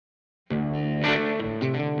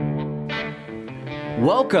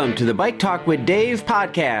Welcome to the Bike Talk with Dave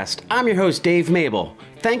podcast. I'm your host, Dave Mabel.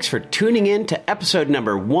 Thanks for tuning in to episode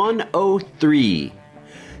number 103.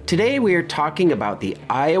 Today we are talking about the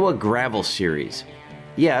Iowa Gravel Series.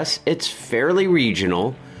 Yes, it's fairly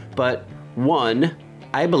regional, but one,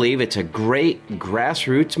 I believe it's a great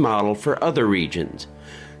grassroots model for other regions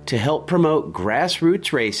to help promote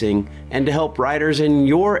grassroots racing and to help riders in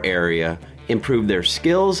your area improve their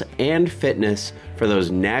skills and fitness for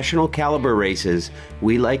those national caliber races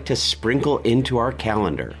we like to sprinkle into our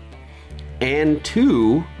calendar. And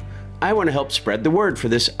two, I want to help spread the word for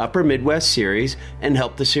this Upper Midwest series and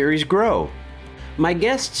help the series grow. My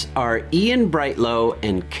guests are Ian Breitlow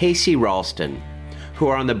and Casey Ralston, who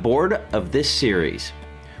are on the board of this series,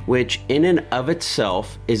 which in and of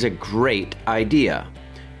itself is a great idea.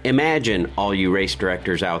 Imagine all you race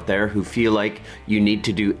directors out there who feel like you need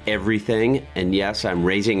to do everything, and yes, I'm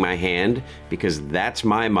raising my hand because that's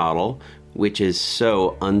my model, which is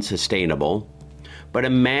so unsustainable. But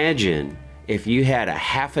imagine if you had a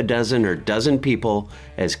half a dozen or dozen people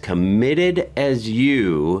as committed as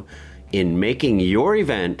you in making your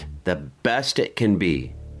event the best it can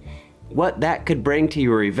be. What that could bring to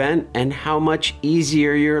your event and how much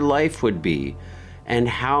easier your life would be. And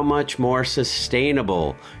how much more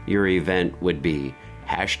sustainable your event would be.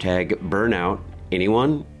 Hashtag burnout.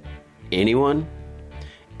 Anyone? Anyone?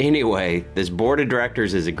 Anyway, this board of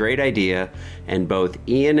directors is a great idea, and both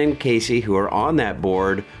Ian and Casey, who are on that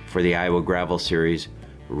board for the Iowa Gravel Series,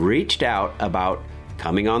 reached out about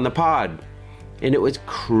coming on the pod. And it was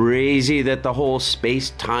crazy that the whole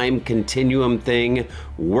space-time continuum thing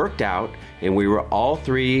worked out, and we were all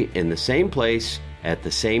three in the same place at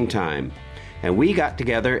the same time. And we got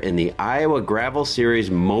together in the Iowa Gravel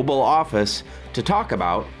Series mobile office to talk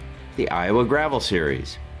about the Iowa Gravel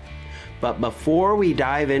Series. But before we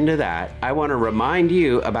dive into that, I want to remind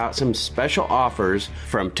you about some special offers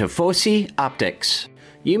from Tifosi Optics.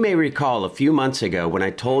 You may recall a few months ago when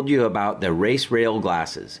I told you about the race rail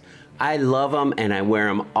glasses. I love them and I wear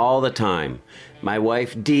them all the time. My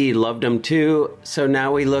wife Dee loved them too, so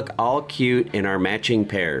now we look all cute in our matching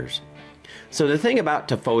pairs. So the thing about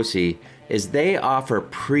Tifosi is they offer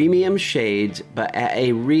premium shades but at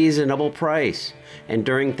a reasonable price. And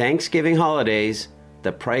during Thanksgiving holidays,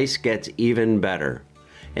 the price gets even better.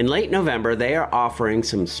 In late November, they are offering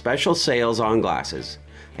some special sales on glasses.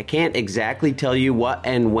 I can't exactly tell you what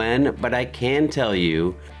and when, but I can tell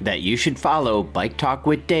you that you should follow Bike Talk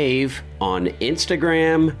with Dave on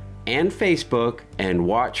Instagram and Facebook and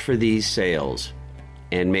watch for these sales.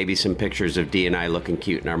 And maybe some pictures of Dee and I looking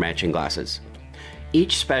cute in our matching glasses.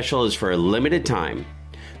 Each special is for a limited time.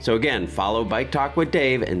 So again, follow Bike Talk with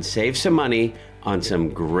Dave and save some money on some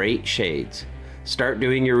great shades. Start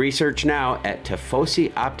doing your research now at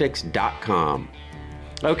tifosioptics.com.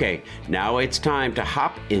 Okay, now it's time to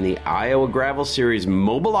hop in the Iowa Gravel Series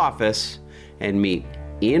mobile office and meet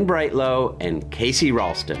Ian Breitlow and Casey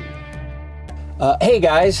Ralston. Hey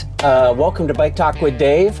guys, welcome to Bike Talk with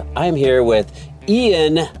Dave. I'm here with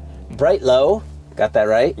Ian Breitlow. Got that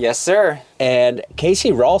right? Yes, sir. And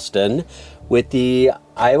Casey Ralston with the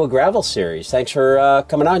Iowa Gravel Series. Thanks for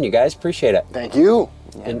coming on, you guys. Appreciate it. Thank you.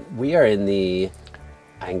 And we are in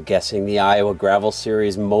I'm guessing, the Iowa Gravel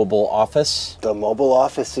Series mobile office. The mobile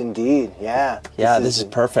office, indeed. Yeah. Yeah, this is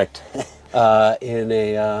perfect. In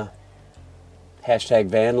a hashtag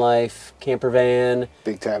van life camper van.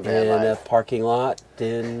 Big time van in life. In a parking lot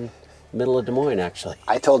in middle of Des Moines, actually.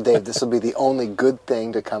 I told Dave this will be the only good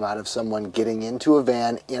thing to come out of someone getting into a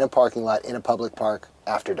van in a parking lot in a public park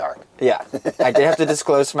after dark. Yeah. I did have to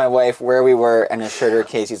disclose to my wife where we were and assured her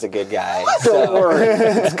Casey's a good guy. Don't worry.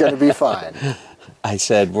 It's going to be fine. I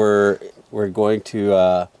said we're going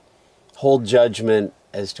to hold judgment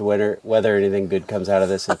as to whether anything good comes out of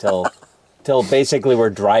this until basically we're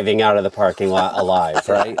driving out of the parking lot alive,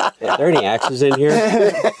 right? Are there any axes in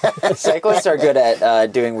here? Cyclists are good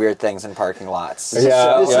at doing weird things in parking lots. This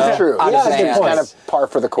is true. Yeah, It's kind of par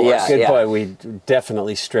for the course. Yeah. Good point. We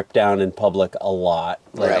definitely strip down in public a lot.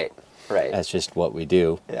 Right. That's just what we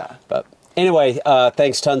do. Yeah. But anyway,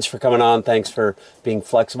 thanks tons for coming on. Thanks for being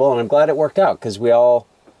flexible. And I'm glad it worked out because we all,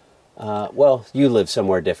 you live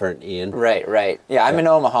somewhere different, Ian. Right. Yeah, I'm in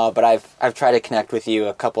Omaha, but I've tried to connect with you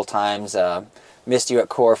a couple times. Missed you at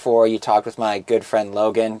Core 4. You talked with my good friend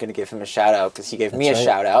Logan. Going to give him a shout out because he gave me a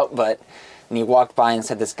shout out. And he walked by and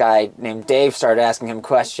said this guy named Dave started asking him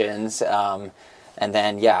questions. And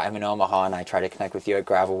then, I'm in Omaha and I try to connect with you at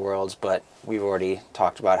Gravel Worlds, but we've already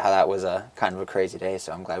talked about how that was a kind of a crazy day,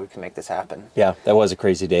 so I'm glad we can make this happen. Yeah, that was a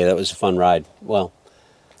crazy day. That was a fun ride. Well,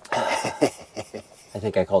 I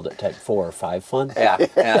think I called it type 4 or 5 fun.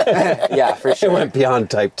 Yeah, for sure. It went beyond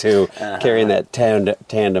type 2. Carrying that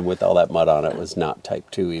tandem with all that mud on it was not type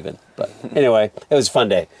 2 even. But anyway, it was a fun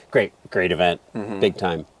day. Great event. Big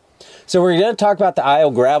time. So we're going to talk about the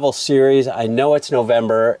Iowa Gravel Series. I know it's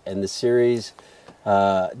November, and the series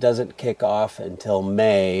doesn't kick off until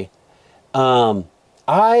May.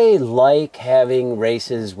 I like having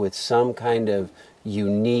races with some kind of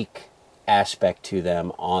unique aspect to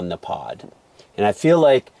them on the pod. And I feel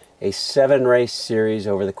like a 7-race series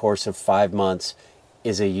over the course of 5 months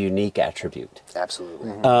is a unique attribute.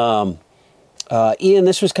 Absolutely. Ian,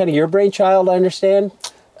 this was kind of your brainchild, I understand?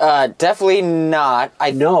 Definitely not.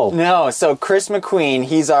 No. So Chris McQueen,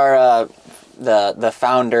 he's our the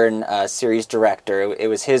founder and series director. It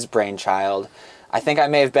was his brainchild. I think I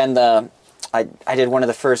may have been I did one of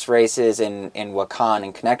the first races in Wakan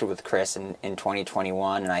and connected with Chris in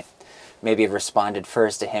 2021, and I maybe responded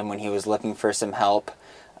first to him when he was looking for some help.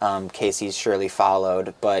 Casey's surely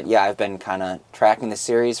followed. But yeah, I've been kind of tracking the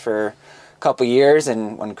series for a couple years,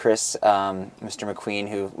 and when Chris, Mr. McQueen,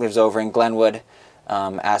 who lives over in Glenwood,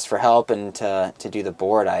 asked for help and to do the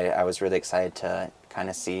board, I was really excited to kind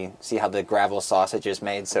of see how the gravel sausage is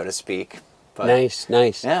made, so to speak. But,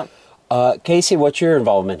 Nice. Yeah. Casey, what's your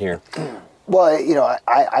involvement here? Well,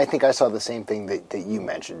 I think I saw the same thing that you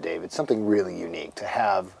mentioned, Dave. It's something really unique to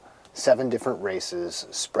have 7 different races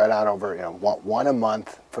spread out over, one a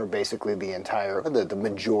month for basically the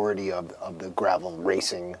majority of the gravel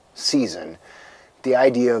racing season. The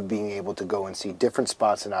idea of being able to go and see different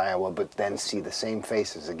spots in Iowa, but then see the same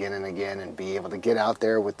faces again and again, and be able to get out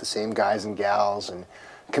there with the same guys and gals and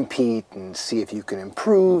compete and see if you can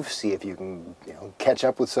improve, see if you can catch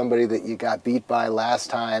up with somebody that you got beat by last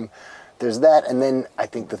time. There's that, and then I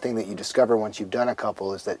think the thing that you discover once you've done a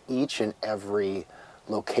couple is that each and every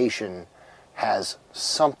location has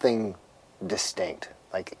something distinct.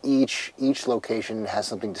 Like each location has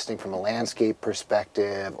something distinct from a landscape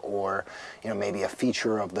perspective, or maybe a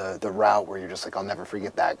feature of the route where you're just like, I'll never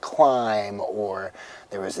forget that climb, or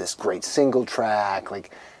there was this great single track.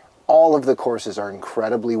 Like all of the courses are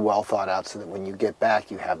incredibly well thought out, so that when you get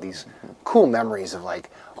back, you have these cool memories of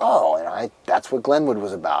like, that's what Glenwood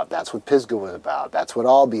was about. That's what Pisgah was about. That's what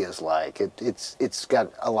Albee is like. It's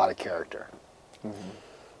got a lot of character.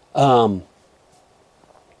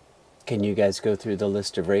 Can you guys go through the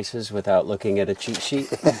list of races without looking at a cheat sheet?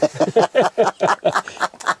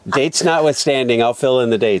 Dates notwithstanding, I'll fill in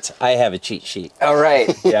the dates. I have a cheat sheet. All right.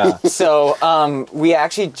 Yeah. So we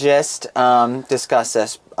actually just discussed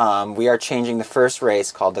this. We are changing the first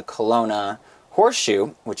race, called the Kelowna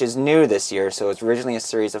Horseshoe, which is new this year. So it's originally a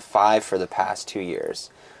series of 5 for the past 2 years.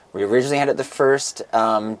 We originally had it the first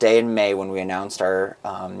day in May when we announced our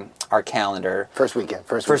calendar. First weekend,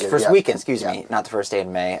 excuse me, not the first day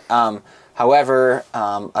in May. However,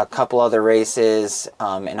 a couple other races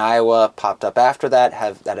in Iowa popped up after that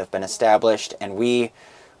have been established, and we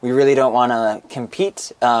really don't want to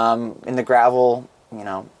compete in the gravel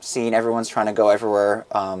scene. Everyone's trying to go everywhere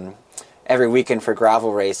every weekend for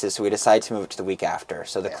gravel races, so we decided to move it to the week after.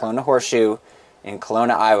 So the Kelowna Horseshoe in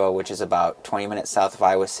Kelowna, Iowa, which is about 20 minutes south of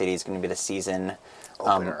Iowa City, is going to be the season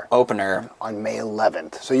opener on May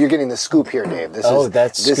 11th. So you're getting the scoop here, Dave. That's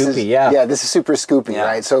scoopy, Yeah, this is super scoopy,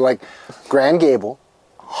 right? So like Grand Gable,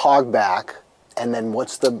 Hogback, and then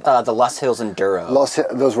what's the Loess Hills Enduro.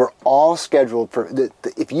 Those were all scheduled for.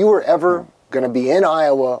 If you were ever going to be in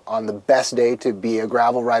Iowa on the best day to be a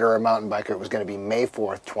gravel rider or a mountain biker, it was going to be May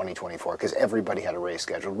 4th, 2024, because everybody had a race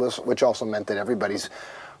scheduled, which also meant that everybody's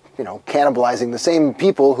cannibalizing the same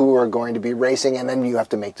people who are going to be racing, and then you have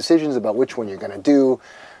to make decisions about which one you're going to do.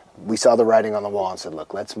 We saw the writing on the wall and said,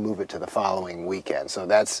 look, let's move it to the following weekend. So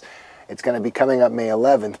it's going to be coming up May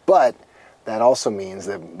 11th, but that also means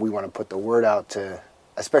that we want to put the word out to,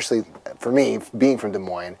 especially for me, being from Des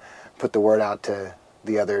Moines, put the word out to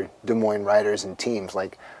the other Des Moines riders and teams,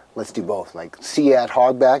 like, let's do both. Like, see you at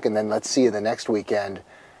Hogback, and then let's see you the next weekend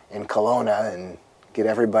in Kelowna, and get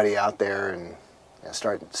everybody out there and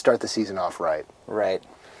start the season off right. Right.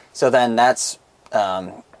 So then that's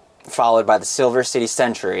followed by the Silver City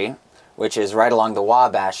Century, which is right along the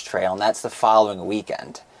Wabash Trail, and that's the following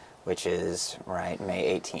weekend, which is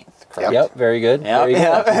May 18th. Correct? Yep, very good. Yep. Very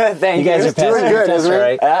good. Thank you. You guys are passing your test,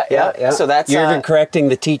 right? Yeah. So that's you're even correcting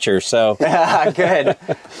the teacher. So good.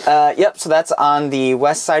 Yep. So that's on the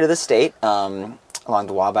west side of the state, along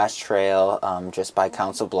the Wabash Trail, just by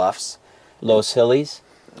Council Bluffs. Los Hillies.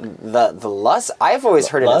 The Luss. I've always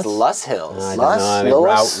heard it as Luss Hills. I don't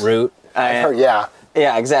know. Route. I've heard, yeah.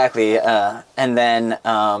 Yeah, exactly. And then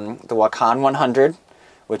the Wakan 100,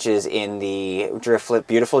 which is in the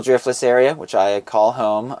beautiful Driftless area, which I call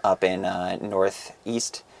home, up in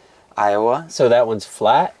northeast Iowa. So that one's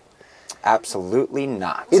flat? Absolutely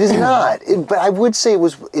not. It is not, but I would say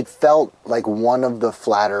it felt like one of the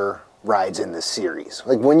flatter rides in the series.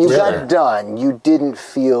 Like when you got done, you didn't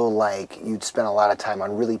feel like you'd spent a lot of time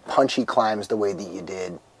on really punchy climbs the way that you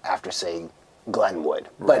did after, say, Glenwood.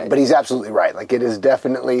 But he's absolutely right. Like it is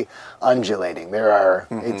definitely undulating. There are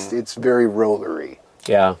it's very rollery.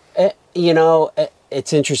 Yeah.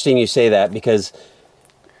 It's interesting you say that because,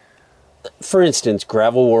 for instance,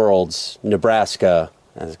 Gravel Worlds, Nebraska,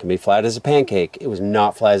 as it can be flat as a pancake. It was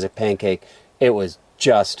not flat as a pancake. It was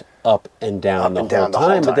just up and down the whole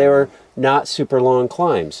time, but they were not super long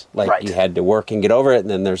climbs. Like you had to work and get over it, and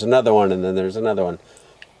then there's another one, and then there's another one.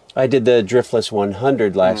 I did the Driftless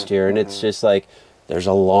 100 last year, and it's just like there's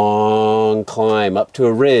a long climb up to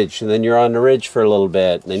a ridge, and then you're on the ridge for a little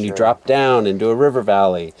bit, and then you drop down into a river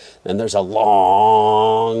valley, and there's a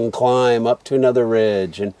long climb up to another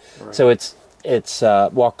ridge, and so it's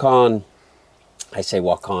walk on. I say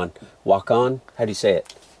walk on. How do you say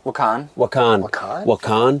it? Wakan.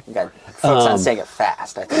 You got focus on saying it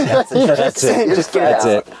fast. I think that's it. Just get it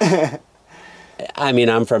out. It. I mean,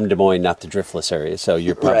 I'm from Des Moines, not the Driftless area, so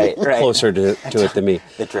you're probably closer to it than me.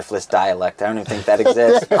 The Driftless dialect. I don't even think that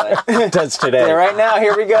exists. But it does today. Yeah, right now,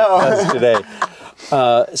 here we go. It does today.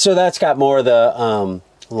 So that's got more of the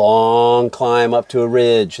long climb up to a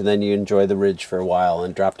ridge, and then you enjoy the ridge for a while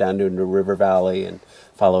and drop down to a river valley and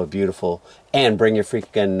follow a beautiful... And bring your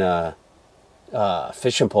freaking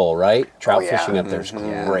fishing pole, right? Trout fishing up there is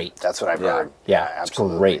great. That's what I've heard. Yeah, it's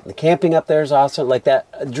great. The camping up there is awesome. Like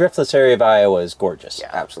that Driftless area of Iowa is gorgeous. Yeah,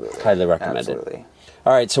 absolutely. Highly recommended. Absolutely.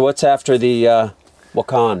 All right, so what's after the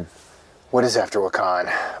Wakan? What is after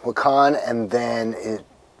Wakan? Wakan and then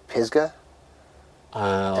Pisgah? Did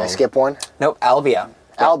I skip one? Nope, Albia.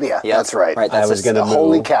 Albia, that's right. I was going to move.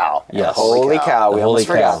 Holy cow. Yes. Holy cow. We almost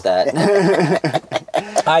forgot that.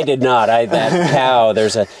 I did not. That cow,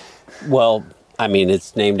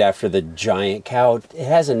 it's named after the giant cow. It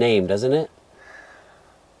has a name, doesn't it?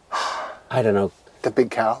 I don't know. The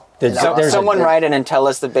big cow? Someone write in and tell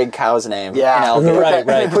us the big cow's name. Yeah.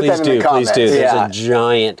 Right. Please do. There's Yeah. a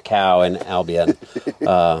giant cow in Albion.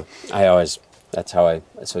 That's how I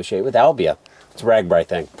associate with Albia. It's a Ragbri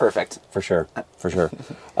thing. Perfect. For sure.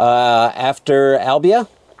 After Albia?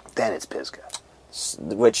 Then it's Pisgah.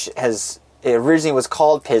 Which it originally was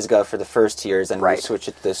called Pisgah for the first years, and we switched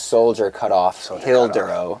it to the Soldier Cutoff Hill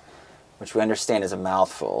Duro, which we understand is a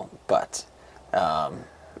mouthful, but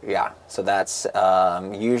so that's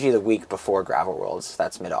usually the week before Gravel Worlds.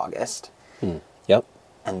 That's mid-August. Yep.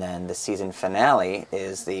 And then the season finale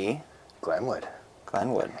is the Glenwood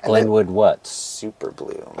what? Super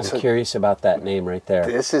Bloom. I'm curious about that name right there.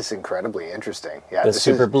 This is incredibly interesting. Yeah, the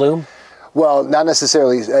Super Bloom? Well, not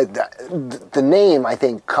necessarily. The name, I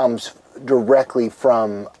think, comes directly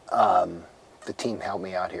from the team. Help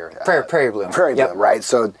me out here. Prairie Bloom. Prairie Bloom, right?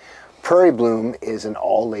 So Prairie Bloom is an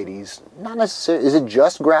all-ladies, not necessarily, is it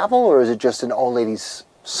just gravel or is it just an all-ladies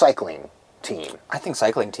cycling team? I think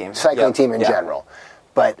cycling team. Cycling team in general.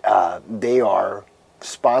 But they are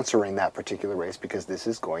sponsoring that particular race because this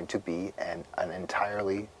is going to be an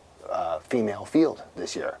entirely female field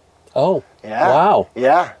this year. Oh, yeah. Wow.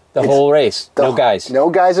 Yeah. The whole race. No guys. No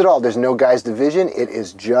guys at all. There's no guys division. It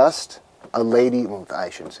is just a lady, well, I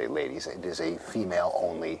shouldn't say ladies, it is a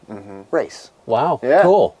female-only race. Wow. Yeah.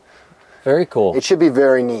 Cool. Very cool. It should be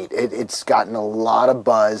very neat. It's gotten a lot of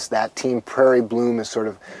buzz. That team, Prairie Bloom, has sort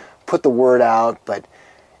of put the word out, but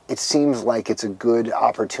it seems like it's a good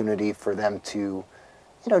opportunity for them to,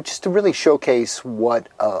 just to really showcase what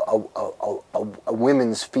a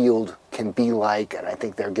women's field can be like, and I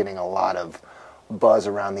think they're getting a lot of buzz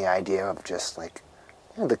around the idea of just like,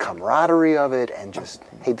 the camaraderie of it, and just,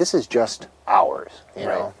 hey, this is just ours, you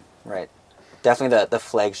know? Right. Definitely the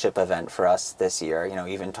flagship event for us this year.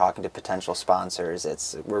 Even talking to potential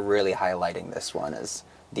sponsors, we're really highlighting this one as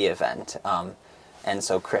the event. And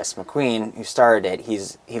so Chris McQueen, who started it,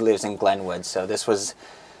 he lives in Glenwood, so this was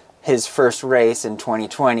his first race in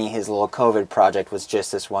 2020. His little COVID project was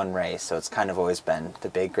just this one race, so it's kind of always been the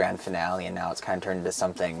big grand finale, and now it's kind of turned into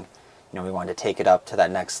something, we wanted to take it up to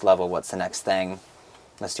that next level. What's the next thing?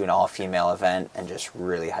 Let's do an all-female event and just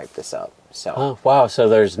really hype this up. So. Oh, wow, so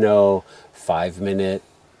there's no 5-minute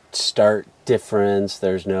start difference.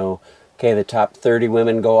 There's no, the top 30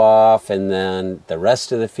 women go off, and then the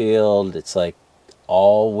rest of the field, it's like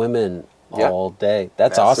all women all day.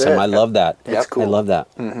 That's awesome. I love that. It's cool. I love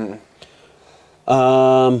that. Mm-hmm.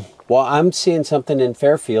 Well, I'm seeing something in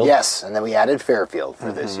Fairfield. Yes, and then we added Fairfield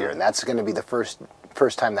for this year, and that's going to be the first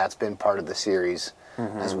time that's been part of the series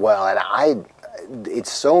as well. And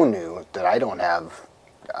it's so new that I don't have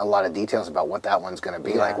a lot of details about what that one's going to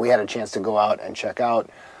be like. We had a chance to go out and check out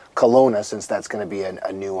Kelowna, since that's going to be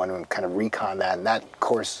a new one, and kind of recon that. And that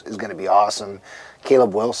course is going to be awesome.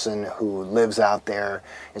 Caleb Wilson, who lives out there,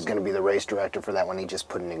 is going to be the race director for that one. He just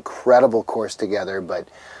put an incredible course together. But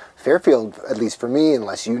Fairfield, at least for me,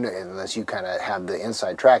 unless you kind of have the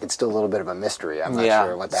inside track, it's still a little bit of a mystery. I'm not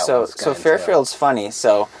sure what that one's going to So Fairfield's funny.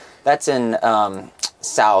 So that's in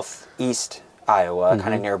southeast Iowa,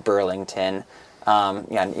 kind of near Burlington. Not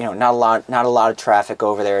a lot of traffic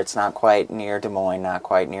over there. It's not quite near Des Moines, not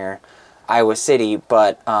quite near Iowa City,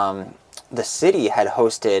 but the city had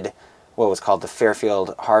hosted what was called the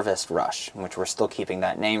Fairfield Harvest Rush, which we're still keeping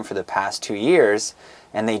that name for the past 2 years,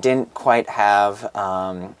 and they didn't quite have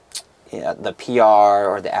the PR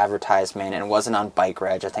or the advertisement, and it wasn't on Bike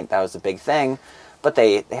Reg. I think that was the big thing, but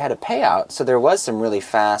they had a payout, so there was some really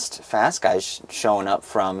fast guys showing up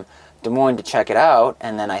from Des Moines to check it out,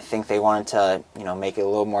 and then I think they wanted to, make it a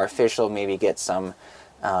little more official, maybe get some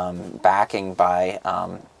backing by,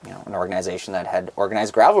 an organization that had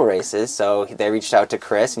organized gravel races. So they reached out to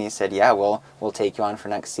Chris, and he said, "Yeah, we'll take you on for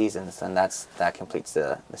next seasons," and that completes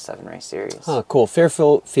the 7-race series. Oh, cool!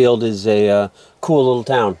 Fairfield is a cool little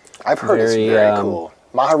town. I've heard it's very cool.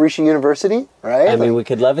 Maharishi University, right? I mean, we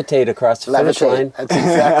could levitate across the finish line. That's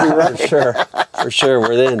exactly right. For sure,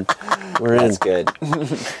 we're in. That's good.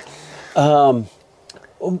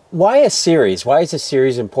 Why a series? Why is a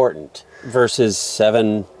series important versus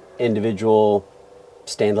 7 individual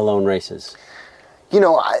standalone races?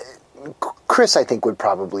 Chris, I think, would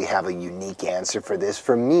probably have a unique answer for this.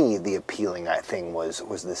 For me, the appealing thing was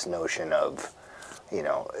this notion of,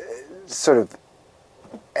 sort of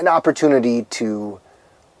an opportunity to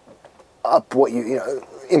up what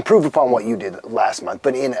improve upon what you did last month,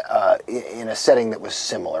 but in a setting that was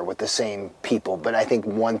similar with the same people. But I think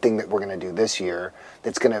one thing that we're going to do this year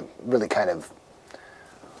that's going to really kind of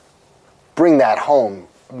bring that home,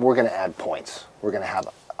 we're going to add points. We're going to have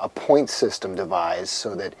a point system devised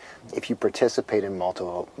so that if you participate in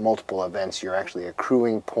multiple events, you're actually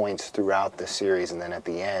accruing points throughout the series, and then at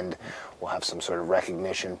the end, we'll have some sort of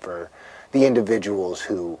recognition for the individuals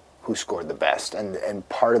who scored the best. And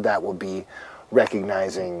part of that will be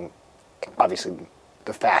recognizing, obviously,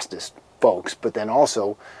 the fastest folks, but then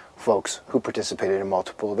also folks who participated in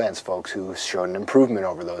multiple events, folks who showed an improvement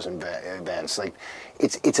over those events. Like,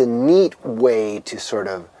 it's a neat way to sort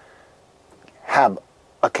of have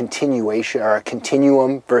a continuation or a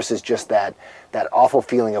continuum versus just that awful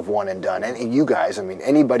feeling of one and done. And you guys, I mean,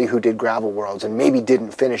 anybody who did Gravel Worlds and maybe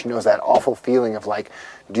didn't finish knows that awful feeling of like,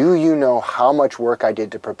 do you know how much work I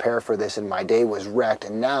did to prepare for this and my day was wrecked,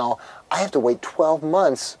 and now I have to wait 12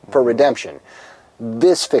 months for redemption.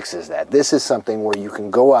 This fixes that. This is something where you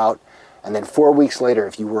can go out, and then 4 weeks later,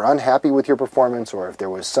 if you were unhappy with your performance, or if there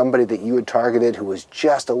was somebody that you had targeted who was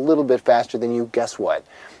just a little bit faster than you, guess what?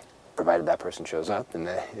 Provided that person shows up in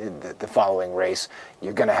the following race,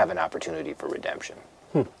 you're going to have an opportunity for redemption.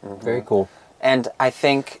 Very cool. And I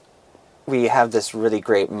think we have this really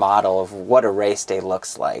great model of what a race day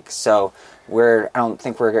looks like. So I don't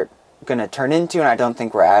think we're going to turn into, and I don't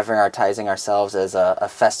think we're advertising ourselves as a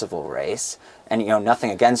festival race. And,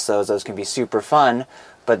 nothing against those. Those can be super fun.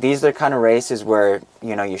 But these are the kind of races where,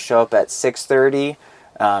 you show up at 6:30,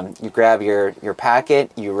 you grab your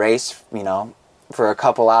packet, you race, for a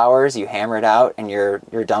couple hours, you hammer it out, and you're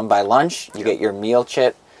done by lunch. You get your meal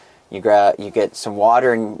chip, you get some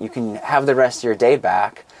water, and you can have the rest of your day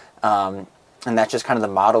back. And that's just kind of the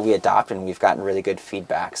model we adopt, and we've gotten really good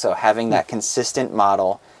feedback. So having that consistent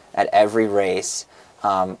model at every race,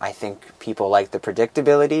 I think people like the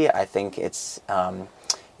predictability. I think it's,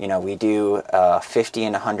 we do a 50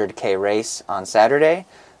 and 100K race on Saturday.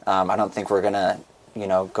 I don't think we're going to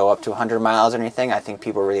go up to 100 miles or anything. I think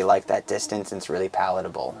people really like that distance, and it's really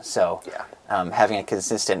palatable. So having a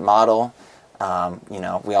consistent model,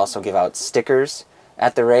 we also give out stickers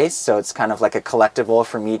at the race, so it's kind of like a collectible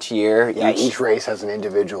from each year. Yeah, each race has an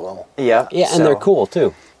individual. Yeah. Yeah, and they're cool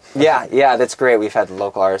too. Yeah, that's great. We've had the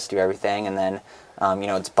local artists do everything, and then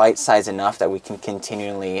it's bite-sized enough that we can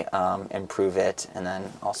continually improve it, and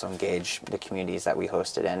then also engage the communities that we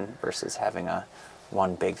host it in versus having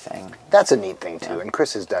one big thing. That's a neat thing too, and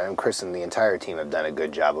Chris and the entire team have done a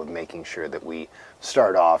good job of making sure that we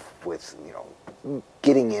start off with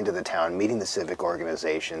getting into the town, meeting the civic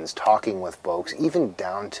organizations, talking with folks, even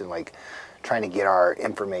down to like trying to get our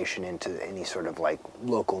information into any sort of like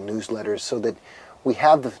local newsletters, so that we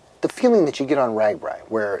have the feeling that you get on RAGBRAI,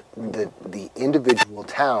 where the individual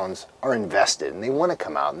towns are invested and they want to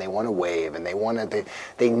come out and they want to wave and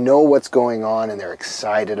they know what's going on and they're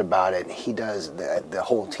excited about it. And he does, the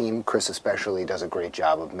whole team, Chris especially, does a great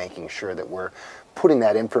job of making sure that we're putting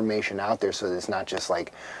that information out there so that it's not just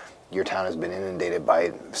like your town has been inundated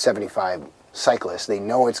by 75 cyclists. They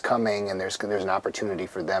know it's coming, and there's an opportunity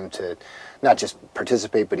for them to not just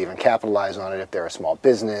participate but even capitalize on it. If they're a small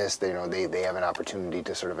business, they have an opportunity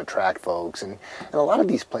to sort of attract folks, and a lot of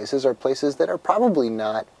these places are places that are probably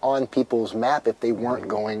not on people's map if they weren't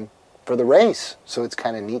going for the race. So it's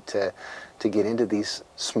kind of neat to get into these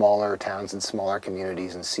smaller towns and smaller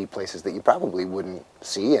communities and see places that you probably wouldn't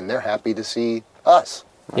see, and they're happy to see us.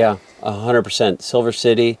 Yeah, 100%. Silver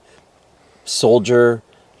City, Soldier.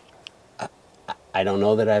 I don't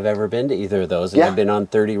know that I've ever been to either of those, and I've been on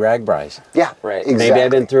 30 RAGBRAIs. Yeah, right. Exactly. Maybe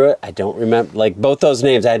I've been through it. I don't remember. Like both those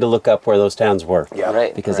names, I had to look up where those towns were. Yeah,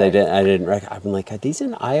 right. Because right. I didn't. I'm like, are these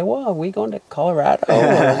in Iowa? Are we going to Colorado?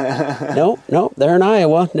 No, they're in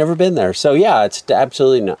Iowa. Never been there. So yeah, it's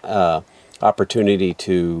absolutely an opportunity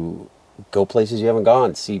to go places you haven't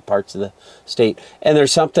gone, see parts of the state, and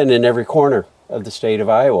there's something in every corner of the state of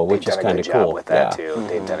Iowa, which is kind of cool. They've done a good job with that too. Mm-hmm.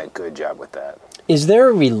 They've done a good job with that. Is there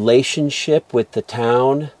a relationship with the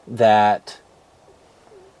town that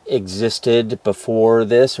existed before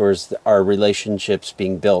this, or are relationships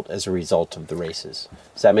being built as a result of the races?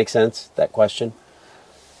 Does that make sense, that question?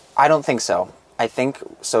 I don't think so. I think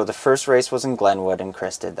so. The first race was in Glenwood, and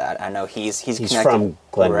Chris did that. I know he's connected. from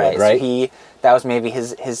Glenwood, right? So that was maybe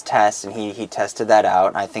his test, and he tested that out.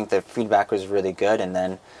 And I think the feedback was really good. And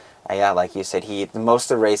then, like you said, most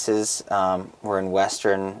of the races were in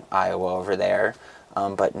western Iowa over there.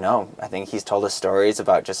 But no, I think he's told us stories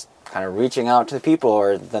about just kind of reaching out to the people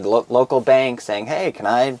or the local bank saying, "Hey, can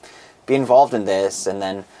I be involved in this?" And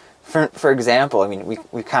then, for example, I mean,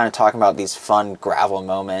 we kind of talking about these fun gravel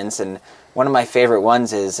moments, and one of my favorite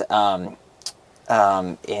ones is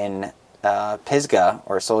in Pisgah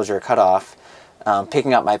or Soldier Cutoff,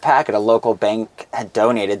 picking up my packet. A local bank had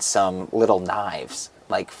donated some little knives,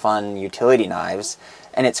 like fun utility knives,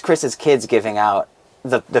 and it's Chris's kids giving out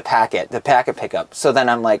the packet pickup. So then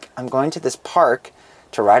I'm like, I'm going to this park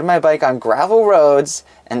to ride my bike on gravel roads,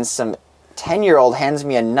 and some 10-year-old hands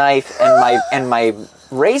me a knife and my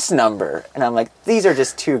race number, and I'm like, these are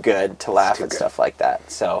just too good to laugh at stuff like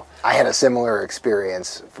that. So I had a similar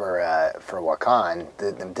experience for Wakan.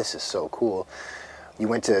 This is so cool. You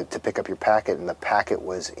went to pick up your packet, and the packet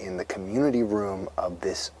was in the community room of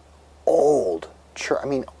this old church. I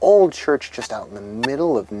mean, old church just out in the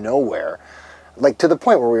middle of nowhere, like to the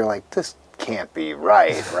point where we were like, this can't be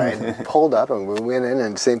right? Pulled up, and we went in,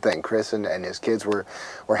 and same thing. Chris and his kids were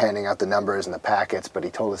handing out the numbers and the packets, but he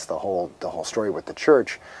told us the whole story with the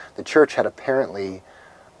church. The church had apparently,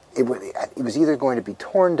 it was either going to be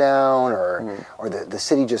torn down or the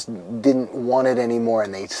city just didn't want it anymore,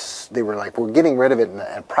 and they were like, we're getting rid of it, and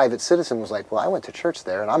a private citizen was like, well, I went to church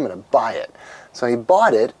there and I'm going to buy it. So he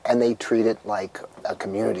bought it, and they treat it like a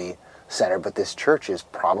community center, but this church is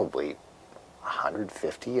probably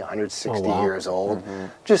 150, 160 years old. Mm-hmm.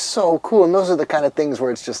 Just so cool. And those are the kind of things where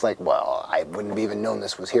it's just like, well, I wouldn't have even known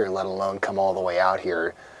this was here, let alone come all the way out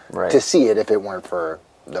here to see it if it weren't for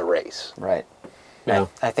the race. Right. Yeah.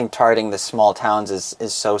 I think targeting the small towns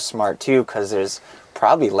is so smart too, because there's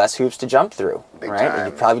probably less hoops to jump through. Big right? time.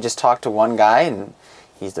 And you probably just talk to one guy, and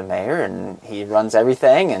he's the mayor, and he runs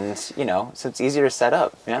everything, and so it's easier to set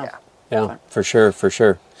up. Yeah, for sure.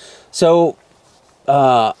 So,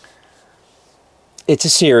 it's a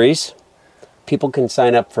series. People can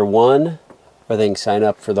sign up for one, or they can sign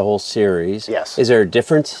up for the whole series. Yes. Is there a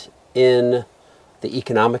difference in the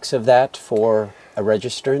economics of that for a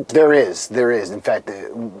registrant? There is. In fact,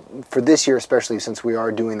 for this year especially, since we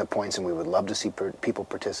are doing the points and we would love to see people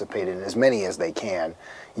participate in as many as they can,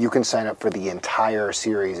 you can sign up for the entire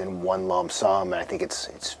series in one lump sum, and I think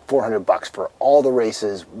it's $400 for all the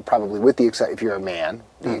races, probably with the exception, if you're a man,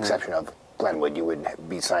 the exception of Glenwood, you would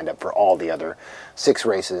be signed up for all the other 6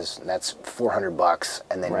 races, and that's $400.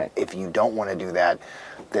 And then if you don't want to do that,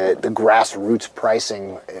 the grassroots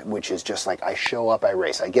pricing, which is just like, I show up, I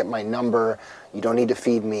race, I get my number, you don't need to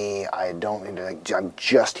feed me, I'm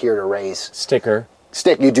just here to race.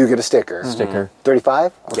 You do get a sticker. Sticker.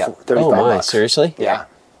 35? Yeah. 35 Oh my, bucks. seriously? Yeah.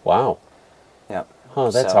 Wow. Yeah. Oh,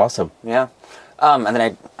 that's awesome. Yeah. And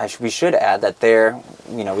then we should add that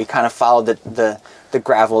we kind of followed the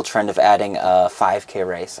gravel trend of adding a 5K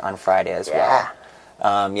race on Friday as well.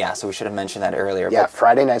 So we should have mentioned that earlier. Yeah, but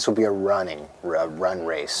Friday nights will be a run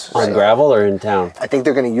race. On gravel or in town? I think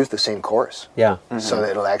they're going to use the same course. Yeah. So that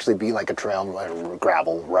it'll actually be like a trail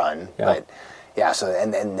gravel run. Yeah. But Yeah, so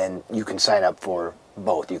and then you can sign up for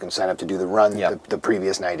both. You can sign up to do the run the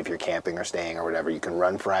previous night if you're camping or staying or whatever. You can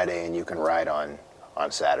run Friday and you can ride on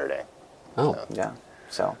Saturday. Oh, so. Yeah.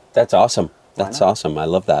 So that's awesome. That's awesome. I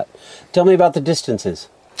love that. Tell me about the distances.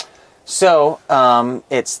 So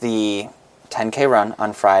it's the 10K run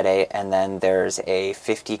on Friday, and then there's a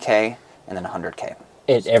 50K and then 100K.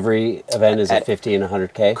 Every event is a 50 and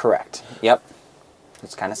 100K? Correct. Yep.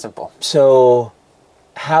 It's kind of simple. So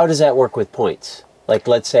how does that work with points? Like,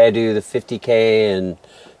 let's say I do the 50K in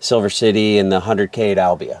Silver City and the 100K at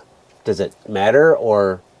Albia. Does it matter,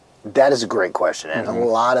 or? That is a great question, and a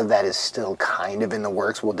lot of that is still kind of in the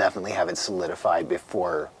works. We'll definitely have it solidified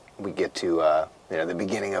before we get to the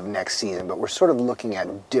beginning of next season. But we're sort of looking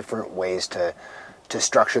at different ways to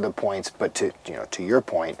structure the points. But to your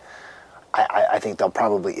point, I think there'll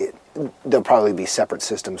probably be separate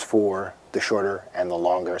systems for the shorter and the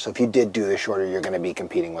longer. So if you did do the shorter, you're going to be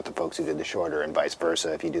competing with the folks who did the shorter, and vice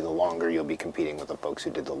versa. If you do the longer, you'll be competing with the folks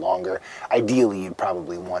who did the longer. Ideally, you'd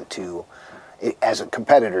probably want to, as a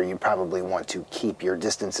competitor, you probably want to keep your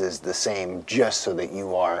distances the same just so that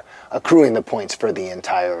you are accruing the points for the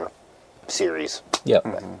entire series. Yep.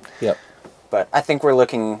 Yep. But I think we're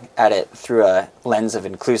looking at it through a lens of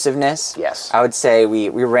inclusiveness. Yes. I would say we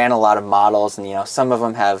ran a lot of models, and some of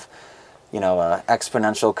them have a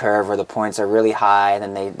exponential curve where the points are really high,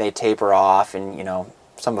 and then they taper off, and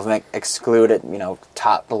some of them exclude it,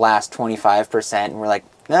 top the last 25%, and we're like,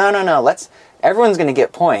 no, everyone's going to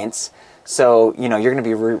get points. So, you're going to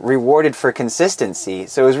be rewarded for consistency.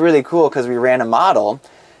 So it was really cool because we ran a model,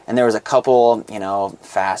 and there was a couple,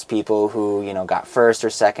 fast people who, got first or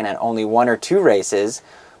second at only one or two races.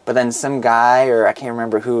 But then some guy, or I can't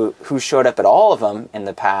remember who showed up at all of them in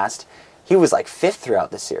the past, he was like fifth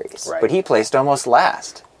throughout the series. Right. But he placed almost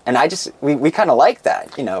last. And we kind of like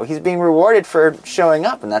that. He's being rewarded for showing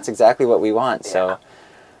up, and that's exactly what we want. Yeah. So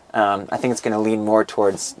I think it's going to lean more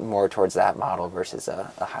towards that model versus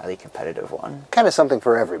a highly competitive one. Kind of something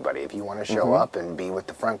for everybody. If you want to show up and be with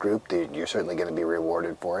the front group, you're certainly going to be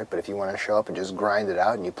rewarded for it. But if you want to show up and just grind it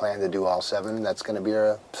out and you plan to do all 7, that's going to be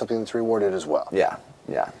something that's rewarded as well. Yeah.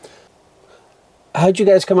 How'd you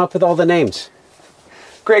guys come up with all the names?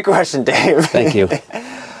 Great question, Dave. Thank you.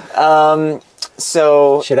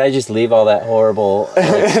 So should I just leave all that horrible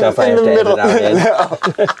stuff I have to edit out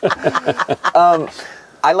in?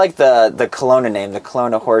 I like the Kelowna name, the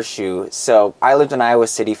Kelowna Horseshoe. So I lived in Iowa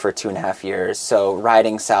City for 2.5 years. So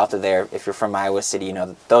riding south of there, if you're from Iowa City,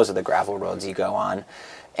 those are the gravel roads you go on.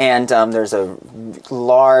 And there's a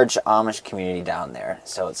large Amish community down there.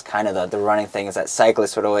 So it's kind of the running thing is that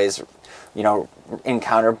cyclists would always,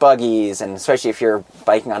 encounter buggies, and especially if you're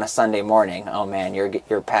biking on a Sunday morning, oh man,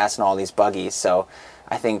 you're passing all these buggies. So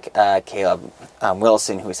I think Caleb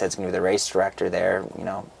Wilson, who said he's going to be the race director there,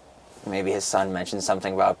 maybe his son mentioned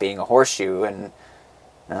something about being a horseshoe, and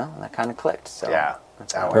that kind of clicked. So yeah,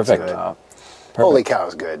 that's that perfect. Good. Holy Cow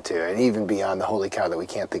is good too, and even beyond the Holy Cow that we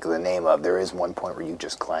can't think of the name of, there is one point where you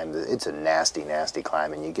just climb. It's a nasty, nasty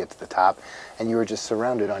climb, and you get to the top, and you are just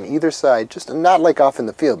surrounded on either side, just not like off in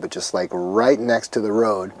the field, but just like right next to the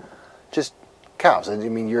road, just cows. I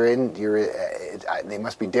mean, they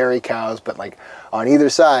must be dairy cows, but like on either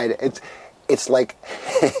side, it's like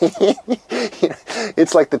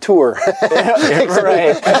it's like the tour.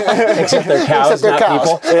 Right. Except they're cows, not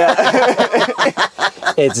people. Yeah.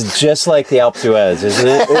 It's just like the Alpe d'Huez, isn't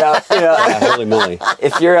it? Yeah. Holy moly.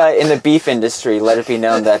 If you're in the beef industry, let it be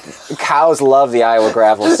known that cows love the Iowa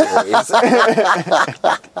Gravel Series.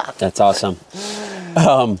 That's awesome.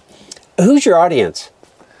 Who's your audience?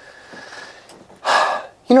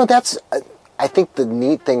 I think the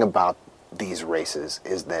neat thing about these races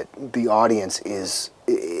is that the audience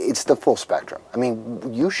it's the full spectrum. I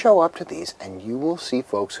mean, you show up to these and you will see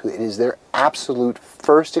folks who it is their absolute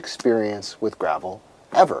first experience with gravel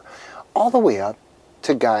ever, all the way up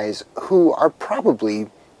to guys who are probably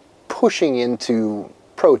pushing into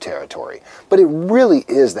pro territory. But it really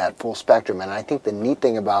is that full spectrum, and I think the neat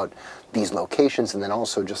thing about these locations, and then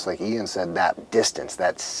also just like Ian said, that distance,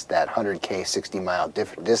 that 100K, 60-mile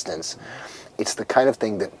distance, it's the kind of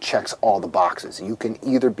thing that checks all the boxes. You can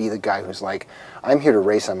either be the guy who's like, I'm here to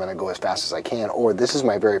race, I'm going to go as fast as I can, or this is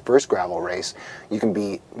my very first gravel race. You can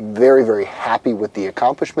be very, very happy with the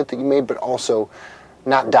accomplishment that you made, but also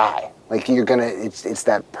not die. Like it's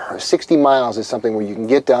that 60 miles is something where you can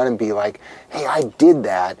get done and be like, hey, I did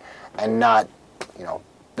that, and not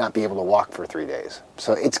be able to walk for 3 days.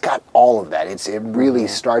 So it's got all of that. It really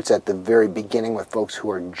starts at the very beginning with folks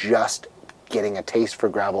who are just getting a taste for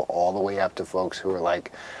gravel, all the way up to folks who are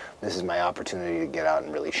like, this is my opportunity to get out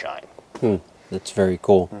and really shine. That's very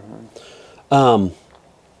cool.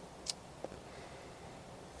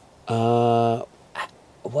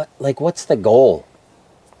 What's the goal?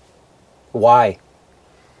 Why?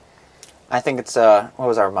 I think it's what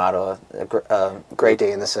was our motto? Great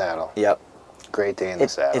day in the saddle. Yep. Great day in the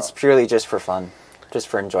saddle. It's purely just for fun, just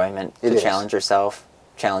for enjoyment, It to is. challenge yourself,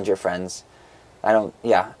 challenge your friends. I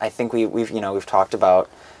think we've talked about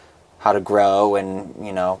how to grow and,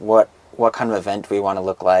 what kind of event we want to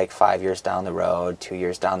look like 5 years down the road, 2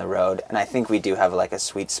 years down the road. And I think we do have like a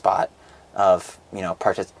sweet spot of,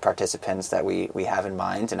 participants that we have in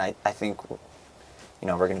mind. And I think, we're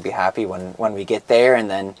going to be happy when we get there, and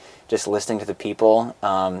then just listening to the people.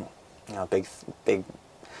 Big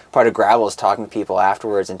part of gravel is talking to people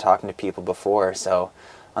afterwards and talking to people before. So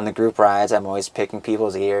on the group rides, I'm always picking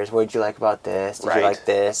people's ears. What did you like about this? Did you like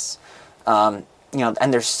this? And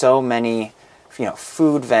there's so many,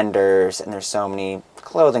 food vendors, and there's so many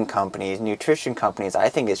clothing companies, nutrition companies. I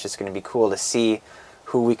think it's just going to be cool to see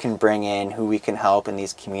who we can bring in, who we can help in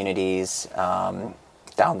these communities down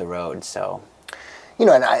the road. So,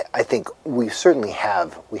 and I think we certainly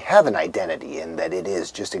have an identity in that it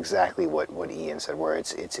is just exactly what Ian said, where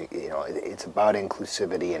it's about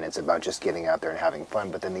inclusivity, and it's about just getting out there and having fun.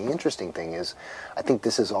 But then the interesting thing is, I think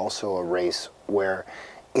this is also a race where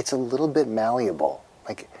it's a little bit malleable.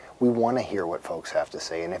 Like, we want to hear what folks have to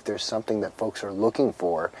say, and if there's something that folks are looking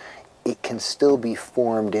for, it can still be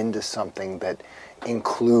formed into something that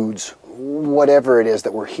includes whatever it is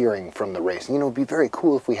that we're hearing from the race. It'd be very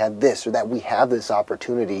cool if we had this or that. We have this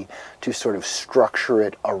opportunity to sort of structure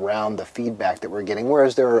it around the feedback that we're getting,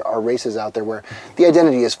 whereas there are races out there where the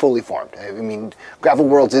identity is fully formed. I mean, Gravel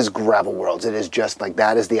Worlds is Gravel Worlds. It is just like,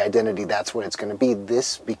 that is the identity. That's what it's going to be.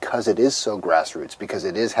 This, because it is so grassroots, because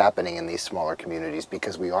it is happening in these smaller communities,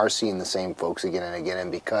 because we are seeing the same folks again and again,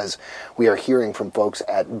 and because we are hearing from folks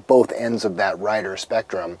at both ends of that rider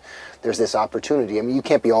spectrum, there's this opportunity. I mean, you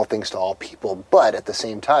can't be all things to all people, but at the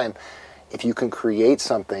same time, if you can create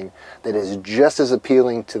something that is just as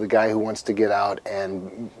appealing to the guy who wants to get out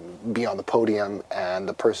and be on the podium, and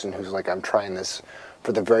the person who's like, I'm trying this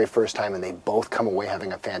for the very first time, and they both come away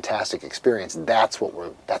having a fantastic experience, that's what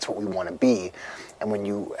we want to be. And when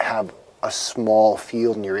you have a small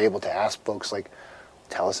field and you're able to ask folks like,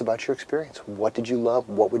 tell us about your experience. What did you love?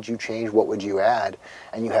 What would you change? What would you add?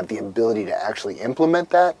 And you have the ability to actually implement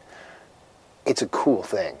that. It's a cool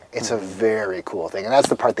thing. It's a very cool thing. And that's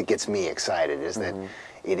the part that gets me excited, is that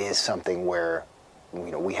it is something where,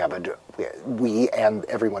 we and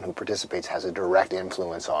everyone who participates has a direct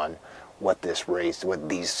influence on what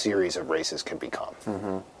these series of races can become.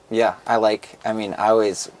 Mm-hmm. Yeah,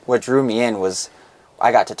 what drew me in was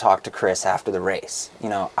I got to talk to Chris after the race.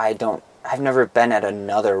 I've never been at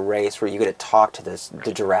another race where you get to talk to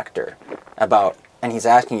the director about, and he's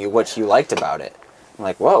asking you what you liked about it. I'm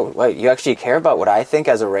like, whoa, wait, you actually care about what I think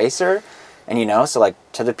as a racer? And so like,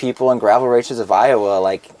 to the people in Gravel Races of Iowa,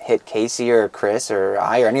 like, hit Casey or Chris or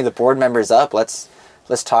I or any of the board members up. Let's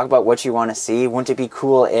talk about what you want to see. Wouldn't it be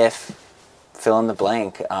cool if fill in the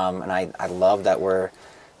blank? And I love that we're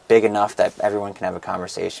big enough that everyone can have a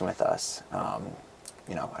conversation with us. I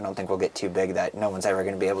don't think we'll get too big that no one's ever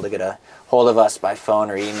going to be able to get a hold of us by phone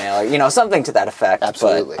or email or, something to that effect.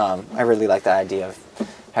 Absolutely. But I really like the idea of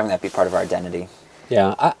having that be part of our identity.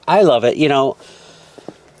 Yeah, I love it.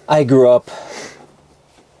 I grew up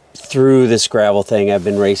through this gravel thing. I've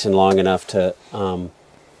been racing long enough to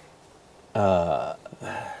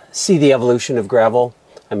see the evolution of gravel.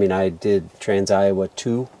 I mean, I did Trans Iowa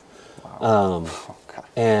 2. Wow.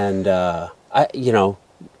 And,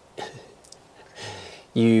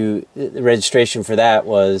 the registration for that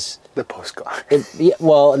was The postcard.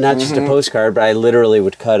 Not just a postcard, but I literally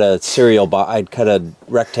would cut a cereal box. I'd cut a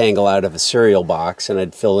rectangle out of a cereal box, and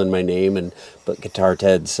I'd fill in my name and put Guitar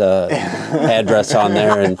Ted's address on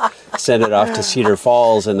there and send it off to Cedar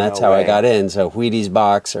Falls, and that's how I got in. So Wheaties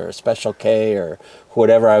box or a Special K or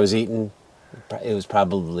whatever I was eating, it was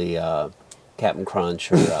probably Captain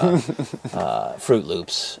Crunch or Fruit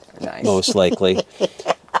Loops, Nice. most likely.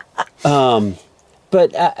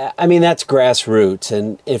 But, that's grassroots.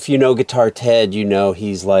 And if you know Guitar Ted,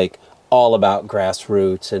 he's like all about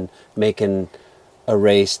grassroots and making a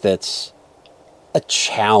race that's a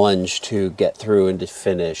challenge to get through and to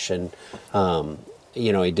finish. And,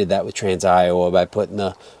 he did that with Trans Iowa by putting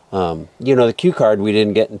the cue card we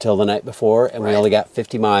didn't get until the night before, and we only got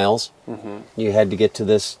 50 miles. Mm-hmm. You had to get to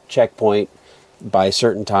this checkpoint by a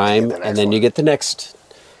certain time, and then you get the next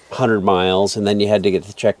 100 miles, and then you had to get to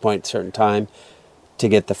the checkpoint at a certain time to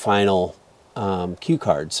get the final cue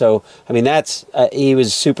card. So, that's, he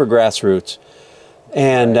was super grassroots.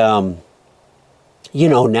 And, now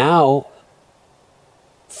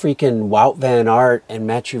freaking Wout Van Aert and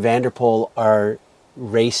Mathieu van der Poel are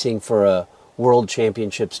racing for a World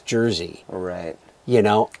Championships jersey. Right. In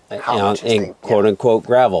quote unquote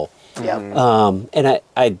gravel. Yeah. And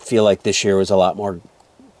I feel like this year was a lot more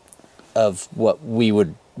of what we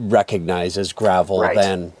would recognize as gravel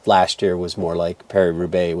than last year was more like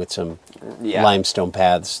Paris-Roubaix with some limestone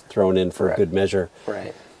paths thrown in for good measure.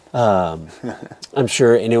 Right. I'm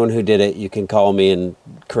sure anyone who did it, you can call me and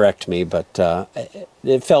correct me, but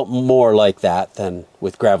it felt more like that than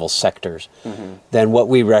with gravel sectors than what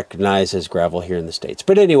we recognize as gravel here in the States.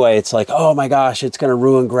 But anyway, it's like, oh my gosh, it's going to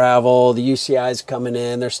ruin gravel. The UCI's coming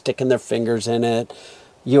in. They're sticking their fingers in it.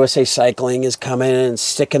 USA Cycling is coming in and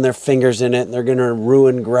sticking their fingers in it, and they're going to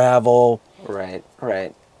ruin gravel. Right.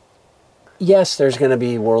 Yes, there's going to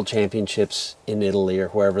be world championships in Italy or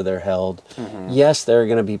wherever they're held. Yes, there are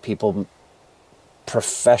going to be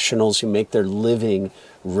professionals who make their living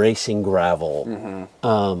racing gravel.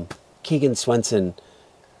 Keegan Swenson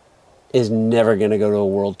is never going to go to a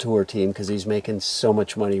world tour team because he's making so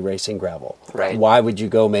much money racing gravel. Right. Why would you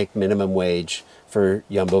go make minimum wage for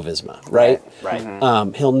Jumbo-Visma, right? Right.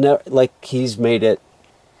 He'll never, like, he's made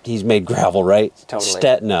gravel, right? Totally.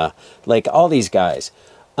 Stetina, like all these guys.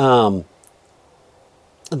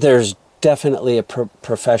 There's definitely a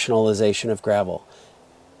professionalization of gravel.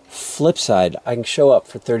 Flip side, I can show up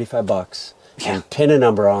for $35 and pin a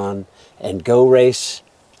number on and go race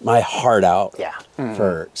my heart out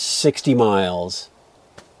for 60 miles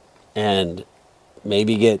and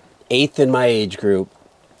maybe get 8th in my age group.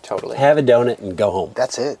 Totally. Have a donut and go home.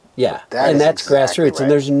 That's it. Yeah. That and is that's exactly grassroots. right.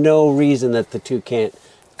 And there's no reason that the two can't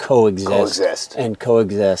coexist. And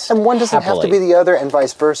one doesn't have to be the other and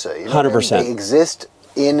vice versa. 100%. They exist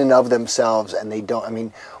in and of themselves, and they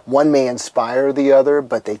don't, one may inspire the other,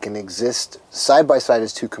 but they can exist side by side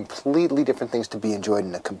as two completely different things to be enjoyed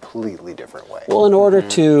in a completely different way. Well, in order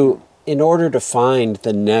to find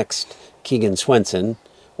the next Keegan Swenson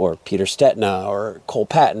or Peter Stetina or Cole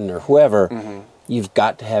Patton or whoever, you've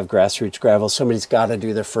got to have grassroots gravel. Somebody's got to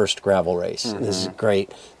do their first gravel race. This is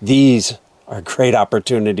great. These are great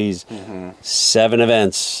opportunities. 7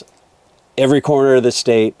 events, every corner of the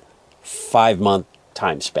state, 5-month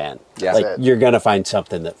time span. Yeah. Like, you're going to find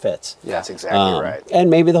something that fits. Yeah. That's exactly right. And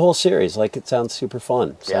maybe the whole series. Like, it sounds super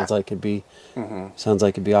fun. Yeah. Sounds like it'd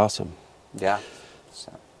be awesome. Yeah.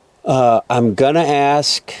 I'm going to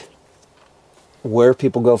ask where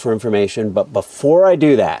people go for information, but before I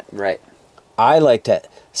do that, I like to,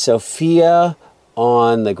 Sophia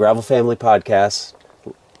on the Gravel Family podcast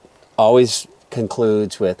always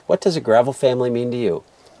concludes with, what does a gravel family mean to you?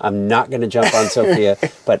 I'm not going to jump on Sophia,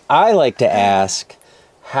 but I like to ask,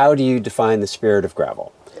 how do you define the spirit of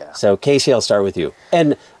gravel? Yeah. So Casey, I'll start with you.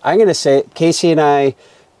 And I'm going to say, Casey and I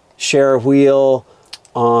share a wheel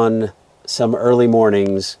on some early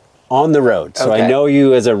mornings on the road. So I know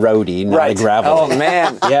you as a roadie, not a gravel. Oh,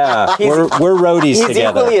 man. Yeah, we're roadies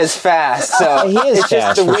together. He's equally as fast, so He is it's just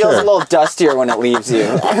fast, the for wheel's sure. a little dustier when it leaves you.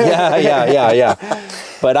 Yeah.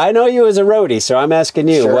 But I know you as a roadie, so I'm asking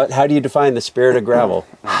you, Sure. how do you define the spirit of gravel?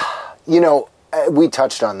 We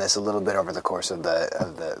touched on this a little bit over the course of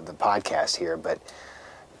the podcast here, but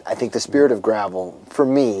I think the spirit of gravel, for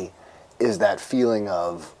me, is that feeling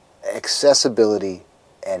of accessibility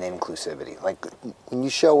and inclusivity. Like, when you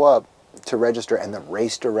show up to register and the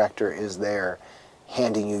race director is there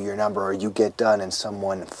handing you your number, or you get done and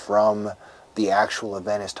someone from the actual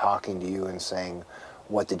event is talking to you and saying,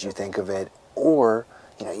 what did you think of it? Or,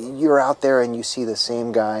 you're out there and you see the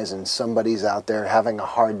same guys and somebody's out there having a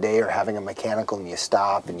hard day or having a mechanical, and you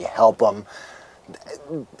stop and you help them.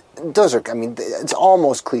 Those are, it's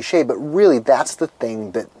almost cliche, but really that's the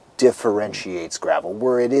thing that differentiates gravel,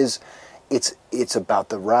 where it's about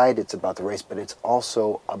the ride, it's about the race, but it's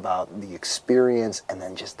also about the experience and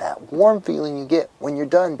then just that warm feeling you get when you're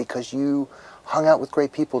done because you hung out with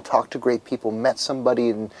great people, talked to great people, met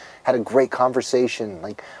somebody and had a great conversation.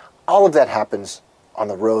 Like, all of that happens on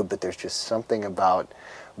the road, but there's just something about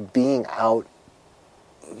being out,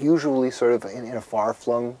 usually sort of in a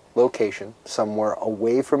far-flung location, somewhere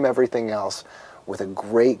away from everything else, with a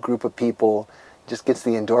great group of people, just gets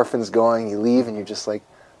the endorphins going. You leave and you're just like,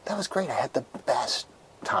 that was great. I had the best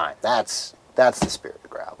time. That's the spirit of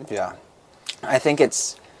gravel. Yeah. I think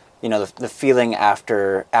it's, the feeling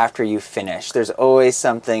after you finish. There's always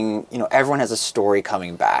something, everyone has a story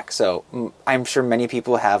coming back. So I'm sure many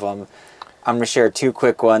people have them. I'm going to share 2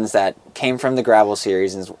 quick ones that came from the gravel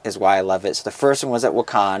series and is why I love it. So the first one was at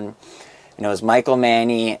Wakan. It was Michael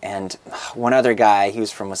Manny and one other guy. He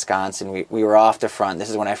was from Wisconsin. We were off the front. This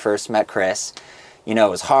is when I first met Chris. It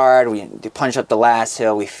was hard. We punched up the last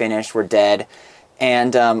hill. We finished. We're dead.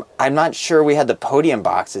 And I'm not sure we had the podium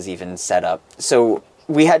boxes even set up. So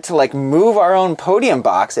we had to like move our own podium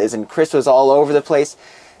boxes, and Chris was all over the place.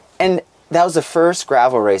 And that was the first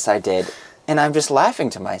gravel race I did. And I'm just laughing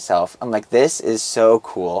to myself. I'm like, this is so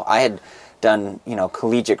cool. I had done,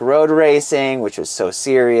 collegiate road racing, which was so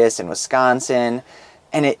serious in Wisconsin.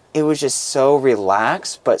 And it was just so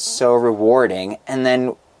relaxed, but so rewarding. And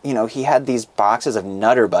then, he had these boxes of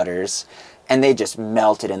Nutter Butters, and they just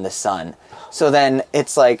melted in the sun. So then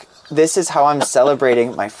it's like, this is how I'm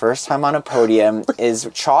celebrating my first time on a podium, is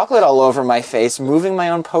chocolate all over my face, moving my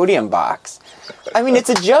own podium box. I mean, it's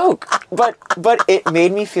a joke, but it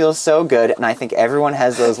made me feel so good. And I think everyone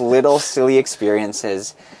has those little silly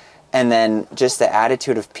experiences. And then just the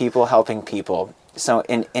attitude of people helping people. So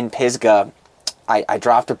in Pisgah, I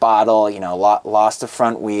dropped a bottle, lost the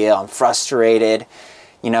front wheel. I'm frustrated,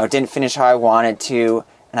 didn't finish how I wanted to.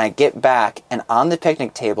 And I get back, and on the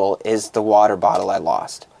picnic table is the water bottle I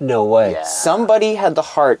lost. No way. Yeah. Somebody had the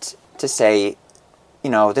heart to say,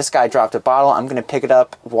 this guy dropped a bottle. I'm going to pick it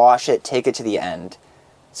up, wash it, take it to the end.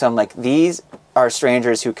 So I'm like, these are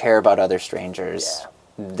strangers who care about other strangers.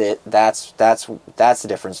 Yeah. That's the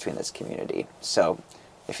difference between this community. So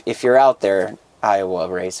if you're out there, Iowa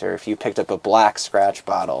racer, if you picked up a black scratch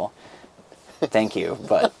bottle, thank you.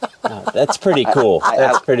 But that's pretty cool.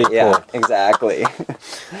 That's pretty cool. Yeah, exactly.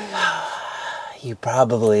 You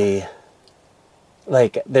probably...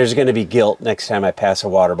 there's going to be guilt next time I pass a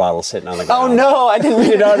water bottle sitting on the ground. Oh, no, I didn't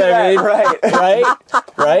mean You know what I mean? Right.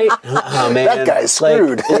 Right? Oh, man. That guy's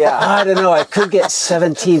screwed. I don't know. I could get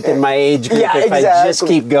 17th in my age group if I just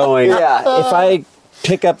keep going. Yeah. If I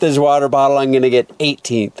pick up this water bottle, I'm going to get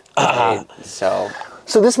 18th.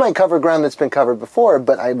 So this might cover ground that's been covered before,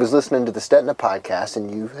 but I was listening to the Stetna podcast,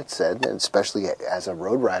 and you had said, and especially as a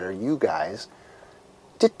road rider, you guys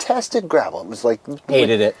detested gravel. It was like...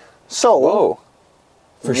 Hated it. So... Whoa.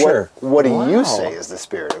 For sure. What do you say is the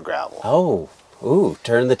spirit of gravel? Oh, ooh,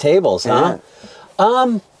 turn the tables, huh?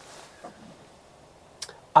 Yeah.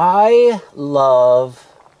 I love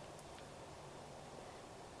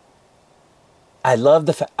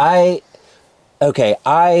the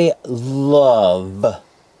I love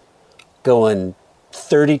going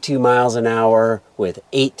 32 miles an hour with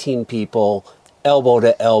 18 people, elbow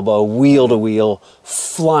to elbow, wheel to wheel,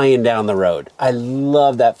 flying down the road. I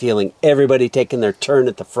love that feeling. Everybody taking their turn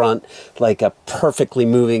at the front like a perfectly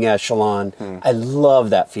moving echelon. I love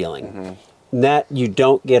that feeling. And that you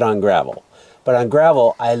don't get on gravel. But on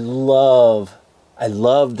gravel, I love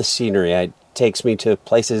the scenery. It takes me to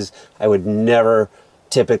places I would never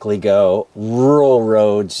typically go. Rural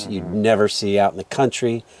roads you'd never see out in the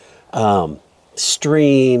country.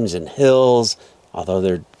 Streams and hills, although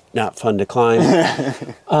they're not fun to climb.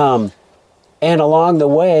 And along the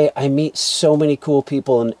way, I meet so many cool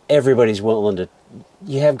people, and everybody's willing to...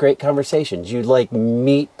 You have great conversations. You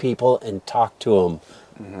meet people and talk to them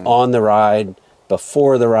on the ride,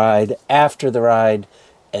 before the ride, after the ride,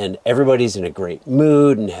 and everybody's in a great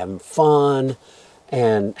mood and having fun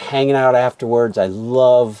and hanging out afterwards. I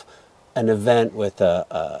love an event with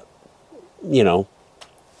a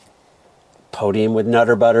podium with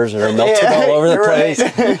Nutter Butters that are melted all over the place.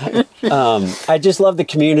 I just love the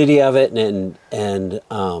community of it and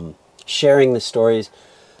sharing the stories.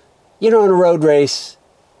 In a road race,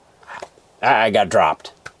 I got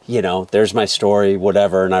dropped. There's my story,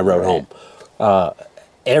 whatever, and I rode home.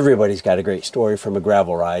 Everybody's got a great story from a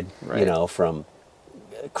gravel ride, from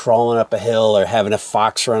crawling up a hill or having a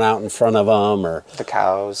fox run out in front of them, or The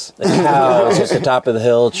cows at the top of the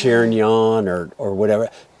hill cheering you on, or whatever.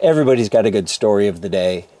 Everybody's got a good story of the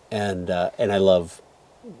day, and I love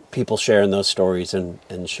people sharing those stories and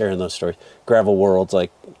sharing those stories. Gravel World's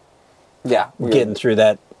getting through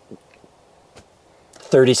that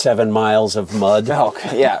 37 miles of mud. Oh,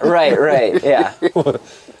 yeah, right, yeah.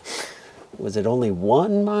 Was it only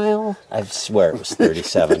 1 mile? I swear it was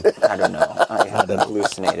 37. I don't know. I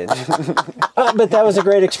hallucinated. But that was a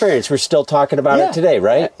great experience. We're still talking about it today,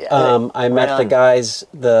 right? Yeah. I met the guys,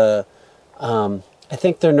 I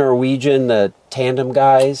think they're Norwegian, the tandem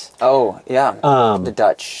guys. Oh, yeah. The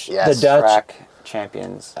Dutch. Yes. The Dutch. Track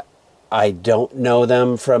champions. I don't know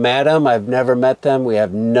them from Adam. I've never met them. We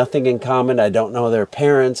have nothing in common. I don't know their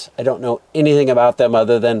parents. I don't know anything about them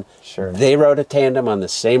other than they rode a tandem on the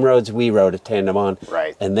same roads we rode a tandem on.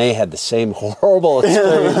 Right. And they had the same horrible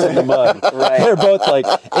experience in the mud. Right. They're both like,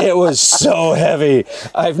 it was so heavy.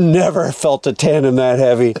 I've never felt a tandem that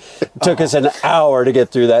heavy. It took us an hour to get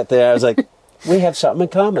through that thing. I was like, we have something in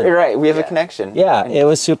common. Right, we have a connection. Yeah, it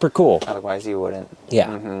was super cool. Otherwise you wouldn't.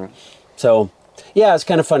 Yeah. So... yeah, it's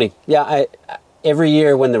kind of funny. Yeah, every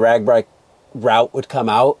year when the rag bike route would come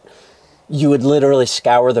out, you would literally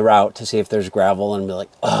scour the route to see if there's gravel and be like,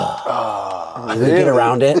 oh, can we get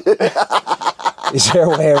around it? Is there a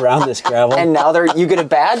way around this gravel? And now you get a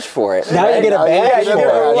badge for it. Now you get a badge for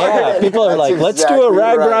it. Yeah, people are like, let's do a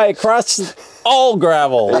rag ride across all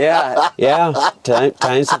gravel. Yeah. Yeah,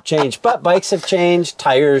 times have changed. But bikes have changed,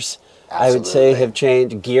 tires, I would say, have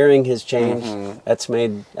changed. Gearing has changed. That's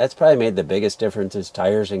probably made the biggest difference is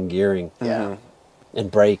tires and gearing. Yeah. And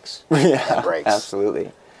brakes. Yeah, brakes.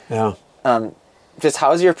 Absolutely. Yeah. Just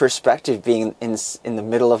how's your perspective being in the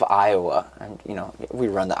middle of Iowa? We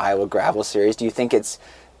run the Iowa Gravel Series. Do you think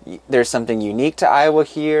there's something unique to Iowa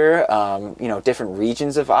here? Different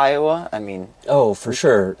regions of Iowa. I mean, oh, for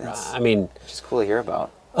sure. I mean, it's just cool to hear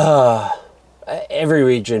about. Every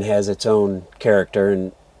region has its own character,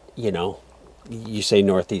 and you say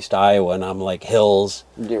Northeast Iowa, and I'm like hills.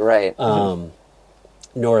 You're right.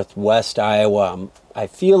 Northwest Iowa, I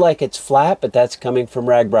feel like it's flat, but that's coming from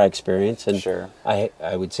RAGBRAI experience, and sure.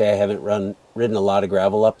 I would say I haven't ridden a lot of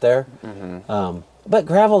gravel up there. But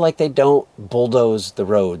gravel, like, they don't bulldoze the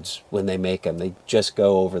roads when they make them; they just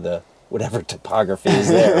go over the whatever topography is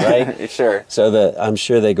there, right? Sure. So I'm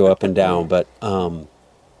sure they go up and down, but I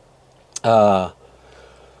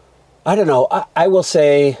don't know. I will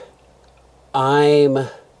say I'm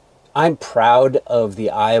proud of the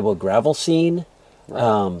Iowa gravel scene.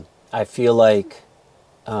 Right. I feel like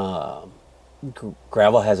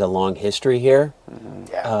gravel has a long history here,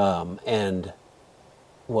 and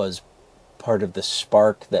was part of the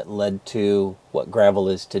spark that led to what gravel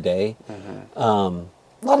is today. A lot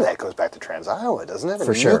of that goes back to Trans Iowa, doesn't it?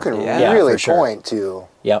 For sure. You can really point to...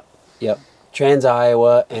 Yep. Trans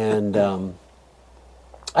Iowa, and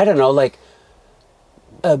I don't know, like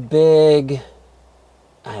a big...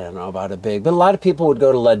 I don't know about a big, but a lot of people would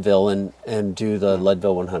go to Leadville and do the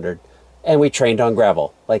Leadville 100, and we trained on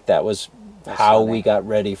gravel. Like that was how we got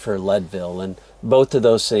ready for Leadville, and both of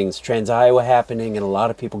those things, Trans Iowa happening, and a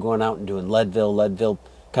lot of people going out and doing Leadville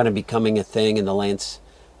kind of becoming a thing in the Lance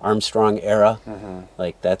Armstrong era.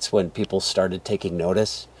 Like that's when people started taking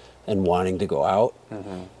notice and wanting to go out.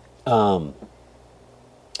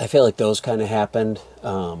 I feel like those kind of happened,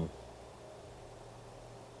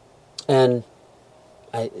 and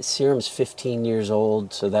Serum's 15 years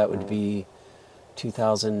old, so that would be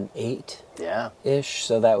 2008 ish.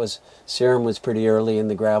 So that was Serum was pretty early in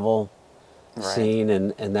the gravel scene,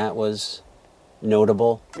 and that was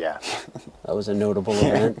notable. Yeah, that was a notable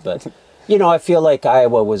event. But I feel like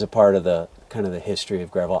Iowa was a part of the kind of the history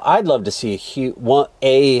of gravel. I'd love to see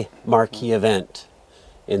a marquee event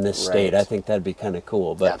in this state. I think that'd be kind of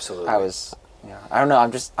cool. But absolutely, I don't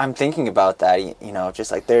know. I'm thinking about that.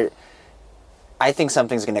 Just like there. I think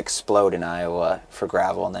something's going to explode in Iowa for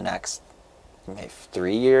gravel in the next maybe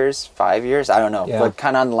 3 years, 5 years. I don't know, but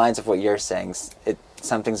kind of on the lines of what you're saying,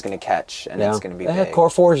 something's going to catch and it's going to be big. Core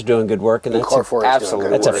 4 is doing good work, and that's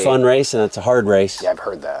a fun race and it's a hard race. Yeah, I've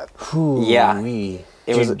heard that. Did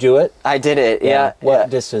you do it? I did it. Yeah. What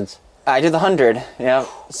distance? I did the 100. Yeah.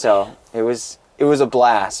 So it was a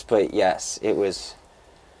blast, but yes, it was.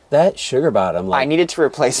 That sugar bottom. I needed to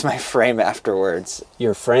replace my frame afterwards.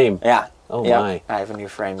 Your frame? Yeah. Oh my! I have a new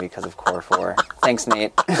frame because of Core 4. Thanks,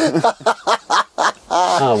 Nate. Oh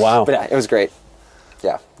wow! But it was great.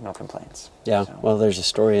 Yeah, no complaints. Yeah. So. Well, there's a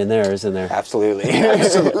story in there, isn't there? Absolutely.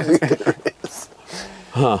 Absolutely, there is.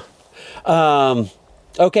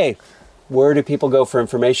 Okay. Where do people go for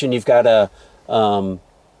information? You've got a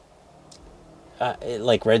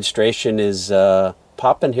registration is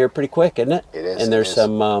popping here pretty quick, isn't it? It is. And there's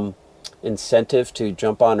some incentive to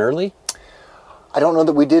jump on early. I don't know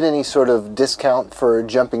that we did any sort of discount for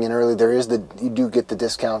jumping in early. You do get the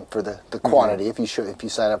discount for the quantity. If you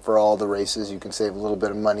sign up for all the races, you can save a little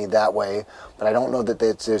bit of money that way. But I don't know that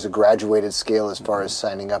there's a graduated scale as far as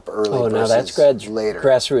signing up early versus later.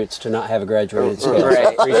 Grassroots to not have a graduated scale.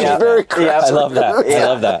 Right. Very I love that. Yeah. I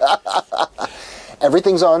love that.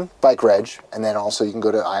 Everything's on Bike Reg, and then also you can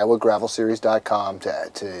go to iowagravelseries.com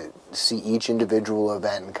to see each individual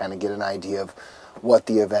event and kind of get an idea of what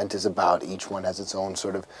the event is about. Each one has its own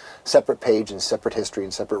sort of separate page and separate history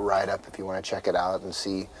and separate write-up if you want to check it out and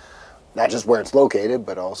see not just where it's located,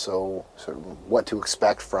 but also sort of what to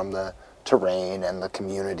expect from the terrain and the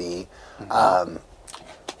community.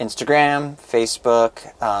 Instagram, Facebook.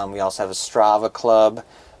 We also have a Strava club,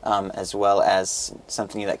 as well as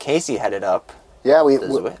something that Casey headed up. Yeah, we have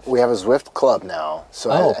a Zwift club now.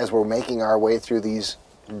 So as we're making our way through these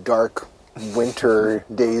dark winter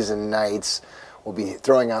days and nights, we'll be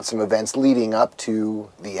throwing out some events leading up to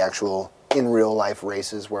the actual in real life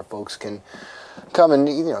races where folks can come and,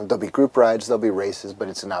 there'll be group rides, there'll be races, but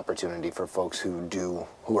it's an opportunity for folks who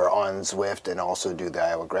are on Zwift and also do the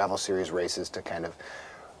Iowa Gravel Series races to kind of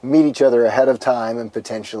meet each other ahead of time and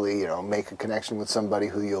potentially, make a connection with somebody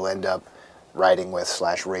who you'll end up riding with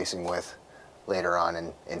 / racing with later on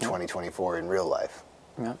in 2024 in real life.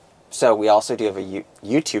 Yeah. So we also do have a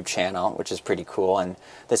YouTube channel, which is pretty cool. And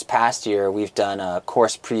this past year, we've done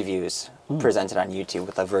course previews presented on YouTube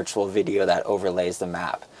with a virtual video that overlays the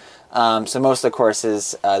map. So most of the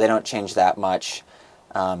courses, they don't change that much.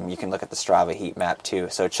 You can look at the Strava heat map too.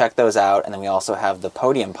 So check those out. And then we also have the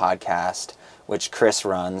Podium podcast, which Chris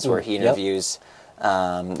runs, where he interviews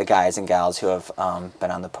the guys and gals who have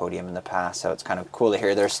been on the podium in the past. So it's kind of cool to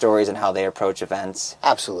hear their stories and how they approach events.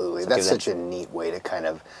 Absolutely. That's such a neat way to kind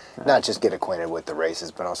of not just get acquainted with the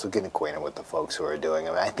races, but also get acquainted with the folks who are doing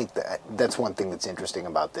them. I think that's one thing that's interesting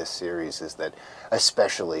about this series is that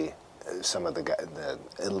especially some of the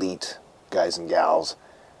elite guys and gals,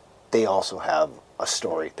 they also have a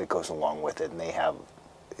story that goes along with it, and they have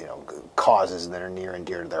causes that are near and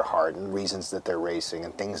dear to their heart and reasons that they're racing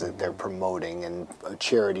and things that they're promoting and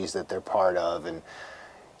charities that they're part of. And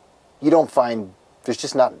you don't find, there's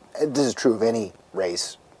just not, this is true of any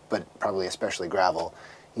race, but probably especially gravel,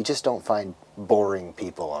 you just don't find boring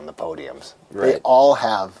people on the podiums. Right. They all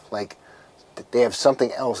have, they have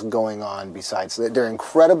something else going on besides. They're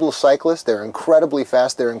incredible cyclists, they're incredibly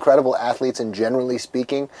fast, they're incredible athletes, and generally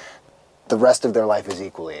speaking, the rest of their life is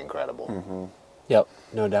equally incredible. Mm-hmm. Yep,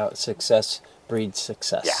 no doubt. Success breeds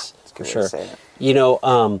success, for sure.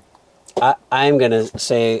 I'm going to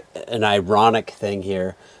say an ironic thing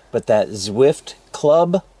here, but that Zwift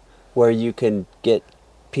club where you can get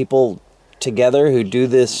people together who do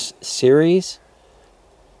this series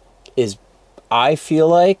is, I feel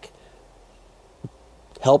like,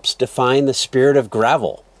 helps define the spirit of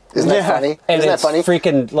gravel. Isn't that funny? And Isn't it's that funny?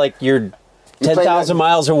 Freaking like you're 10,000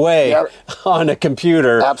 miles away on a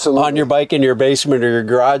computer, on your bike in your basement or your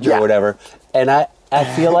garage or whatever. And I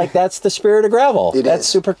feel like that's the spirit of gravel. That's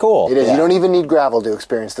super cool. It is. You don't even need gravel to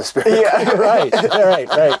experience the spirit. Right.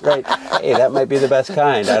 Hey, that might be the best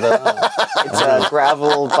kind. I don't know. It's a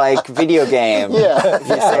gravel bike video game. If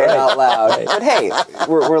you say it out loud. Right. But hey,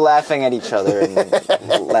 we're laughing at each other and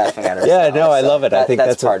laughing at ourselves. Yeah, no, I love it. I think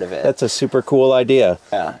that's part of it. That's a super cool idea.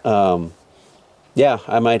 Yeah.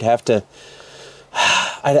 I might have to.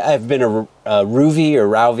 I've been a Ruvi or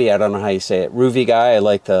Rauvi, I don't know how you say it, Ruvi guy. I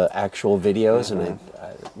like the actual videos, and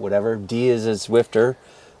whatever. Dee is a Zwifter,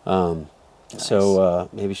 nice. So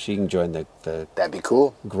maybe she can join the that'd be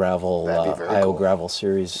cool. Gravel Iowa Gravel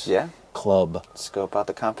Series club. Scope out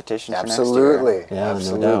the competition. Absolutely. For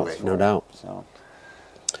next year. Yeah, no doubt. So,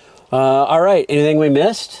 all right. Anything we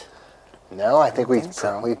missed? No, I think we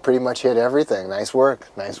pretty much hit everything. Nice work.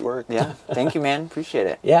 Yeah, thank you, man. Appreciate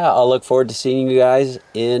it. Yeah, I'll look forward to seeing you guys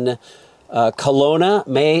in Kelowna,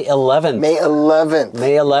 May 11th. May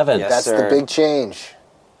 11th. Yes, that's sir. The big change.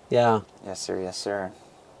 Yeah. Yes, sir.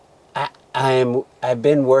 I've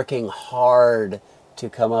been working hard to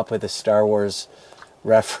come up with a Star Wars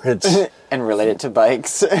reference. And relate it to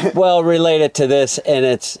bikes. Well, relate it to this, and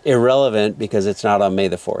it's irrelevant because it's not on May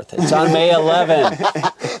the 4th. It's on May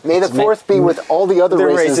 11th. May the 4th be with all the other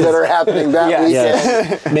races that are happening that weekend.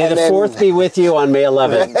 Yes. May the 4th be with you on May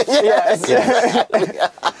 11th. Yes.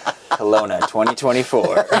 Kelowna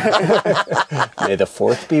 2024. May the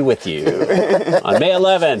 4th be with you on May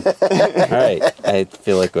 11th. All right. I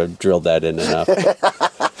feel like we've drilled that in enough.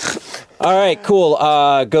 All right, cool.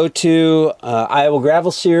 Go to Iowa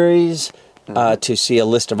Gravel Series to see a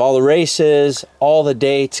list of all the races, all the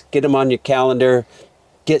dates, get them on your calendar,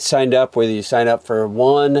 get signed up, whether you sign up for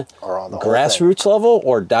one or on the grassroots level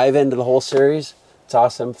or dive into the whole series. It's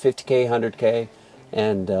awesome, 50K, 100K,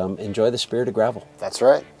 and enjoy the spirit of gravel. That's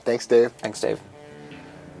right. Thanks, Dave.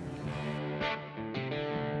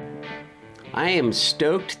 I am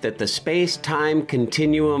stoked that the space-time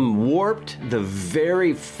continuum warped the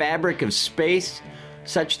very fabric of space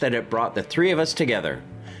such that it brought the three of us together.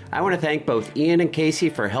 I want to thank both Ian and Casey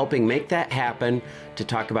for helping make that happen to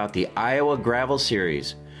talk about the Iowa Gravel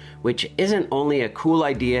Series, which isn't only a cool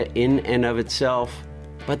idea in and of itself,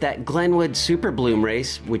 but that Glenwood Super Bloom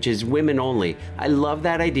race, which is women only. I love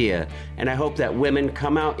that idea, and I hope that women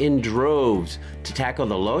come out in droves to tackle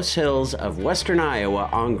the Loess Hills of western Iowa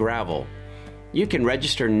on gravel. You can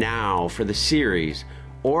register now for the series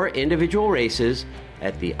or individual races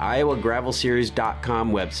at the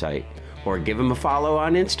iowagravelseries.com website, or give them a follow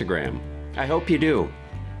on Instagram. I hope you do.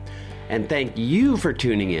 And thank you for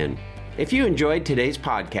tuning in. If you enjoyed today's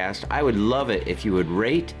podcast, I would love it if you would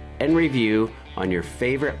rate and review on your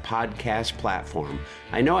favorite podcast platform.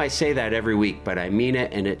 I know I say that every week, but I mean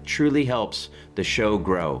it, and it truly helps the show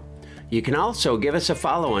grow. You can also give us a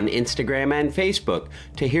follow on Instagram and Facebook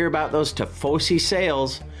to hear about those Tifosi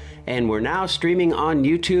sales, and we're now streaming on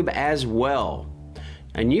YouTube as well.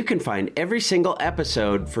 And you can find every single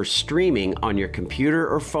episode for streaming on your computer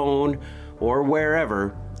or phone or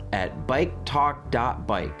wherever at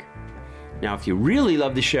biketalk.bike. Now, if you really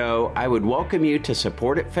love the show, I would welcome you to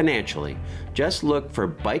support it financially. Just look for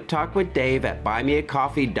Bike Talk with Dave at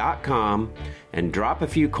buymeacoffee.com and drop a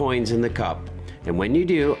few coins in the cup. And when you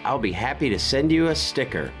do, I'll be happy to send you a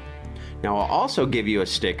sticker. Now, I'll also give you a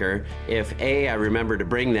sticker if A, I remember to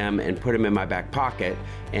bring them and put them in my back pocket,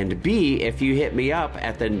 and B, if you hit me up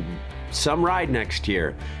at some ride next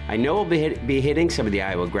year. I know we'll be hitting some of the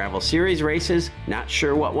Iowa Gravel Series races, not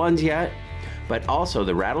sure what ones yet, but also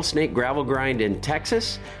the Rattlesnake Gravel Grind in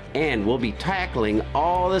Texas, and we'll be tackling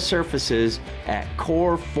all the surfaces at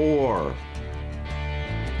Core 4.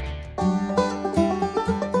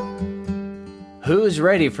 Who's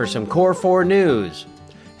ready for some Core 4 news?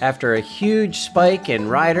 After a huge spike in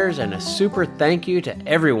riders and a super thank you to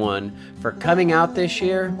everyone for coming out this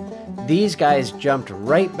year, these guys jumped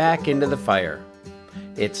right back into the fire.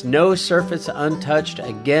 It's no surface untouched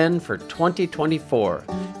again for 2024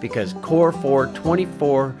 because Core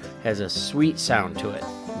 424 has a sweet sound to it,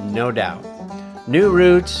 no doubt. New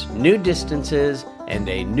routes, new distances, and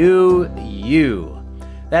a new you.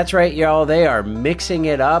 That's right, y'all, they are mixing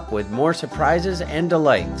it up with more surprises and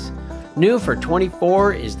delights. New for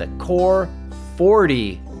 24 is the Core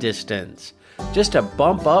 40 distance. Just a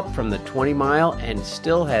bump up from the 20 mile and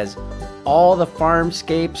still has all the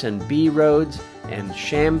farmscapes and B roads and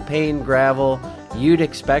champagne gravel you'd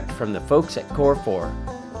expect from the folks at Core 4,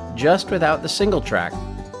 just without the single track.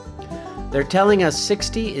 They're telling us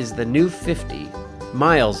 60 is the new 50,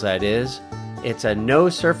 miles that is. It's a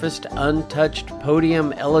no-surfaced, untouched,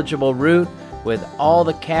 podium-eligible route with all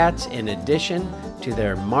the cats in addition to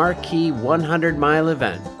their marquee 100-mile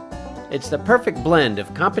event. It's the perfect blend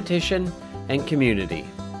of competition and community.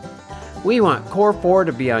 We want Core 4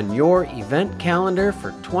 to be on your event calendar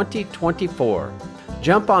for 2024.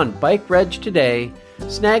 Jump on Bike Reg today,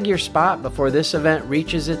 snag your spot before this event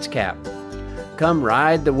reaches its cap. Come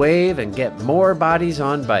ride the wave and get more bodies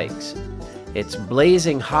on bikes. It's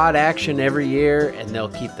blazing hot action every year, and they'll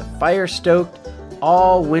keep the fire stoked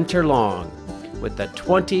all winter long with the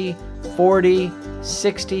 20, 40,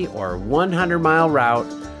 60, or 100-mile route.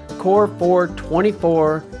 Core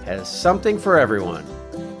 424 has something for everyone.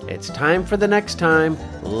 It's time for the next time.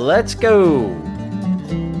 Let's go!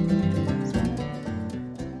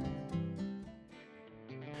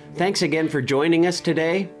 Thanks again for joining us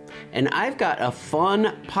today. And I've got a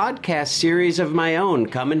fun podcast series of my own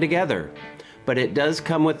coming together. But it does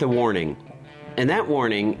come with a warning. And that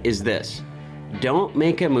warning is this: don't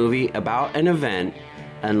make a movie about an event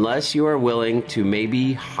unless you are willing to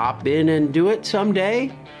maybe hop in and do it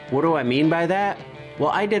someday. What do I mean by that?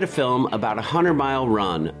 Well, I did a film about a 100-mile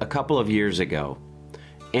run a couple of years ago.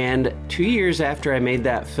 And 2 years after I made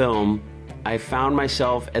that film, I found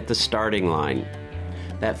myself at the starting line.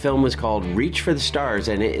 That film was called Reach for the Stars,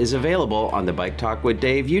 and it is available on the Bike Talk with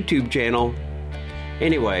Dave YouTube channel.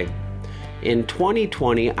 Anyway, in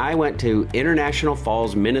 2020, I went to International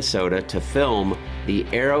Falls, Minnesota to film the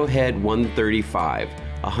Arrowhead 135,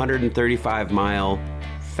 a 135-mile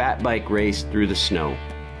fat bike race through the snow.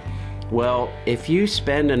 Well, if you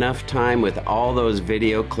spend enough time with all those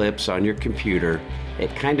video clips on your computer,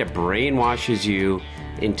 it kind of brainwashes you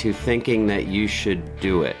into thinking that you should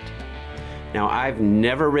do it. Now, I've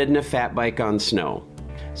never ridden a fat bike on snow,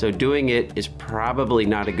 so doing it is probably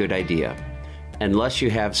not a good idea, unless you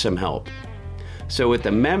have some help. So with the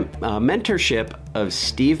mentorship of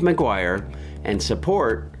Steve McGuire and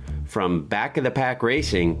support from Back of the Pack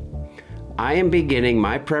Racing, I am beginning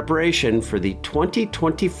my preparation for the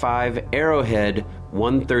 2025 Arrowhead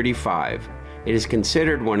 135. It is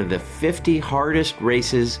considered one of the 50 hardest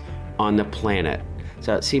races on the planet.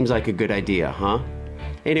 So it seems like a good idea, huh?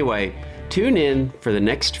 Anyway, tune in for the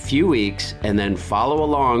next few weeks and then follow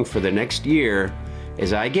along for the next year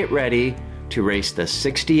as I get ready to race the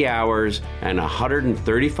 60 hours and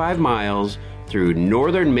 135 miles through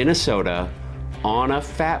northern Minnesota on a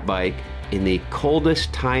fat bike in the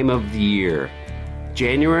coldest time of the year,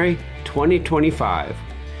 January 2025.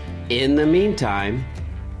 In the meantime,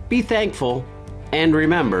 be thankful and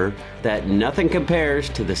remember that nothing compares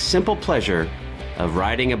to the simple pleasure of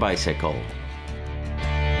riding a bicycle.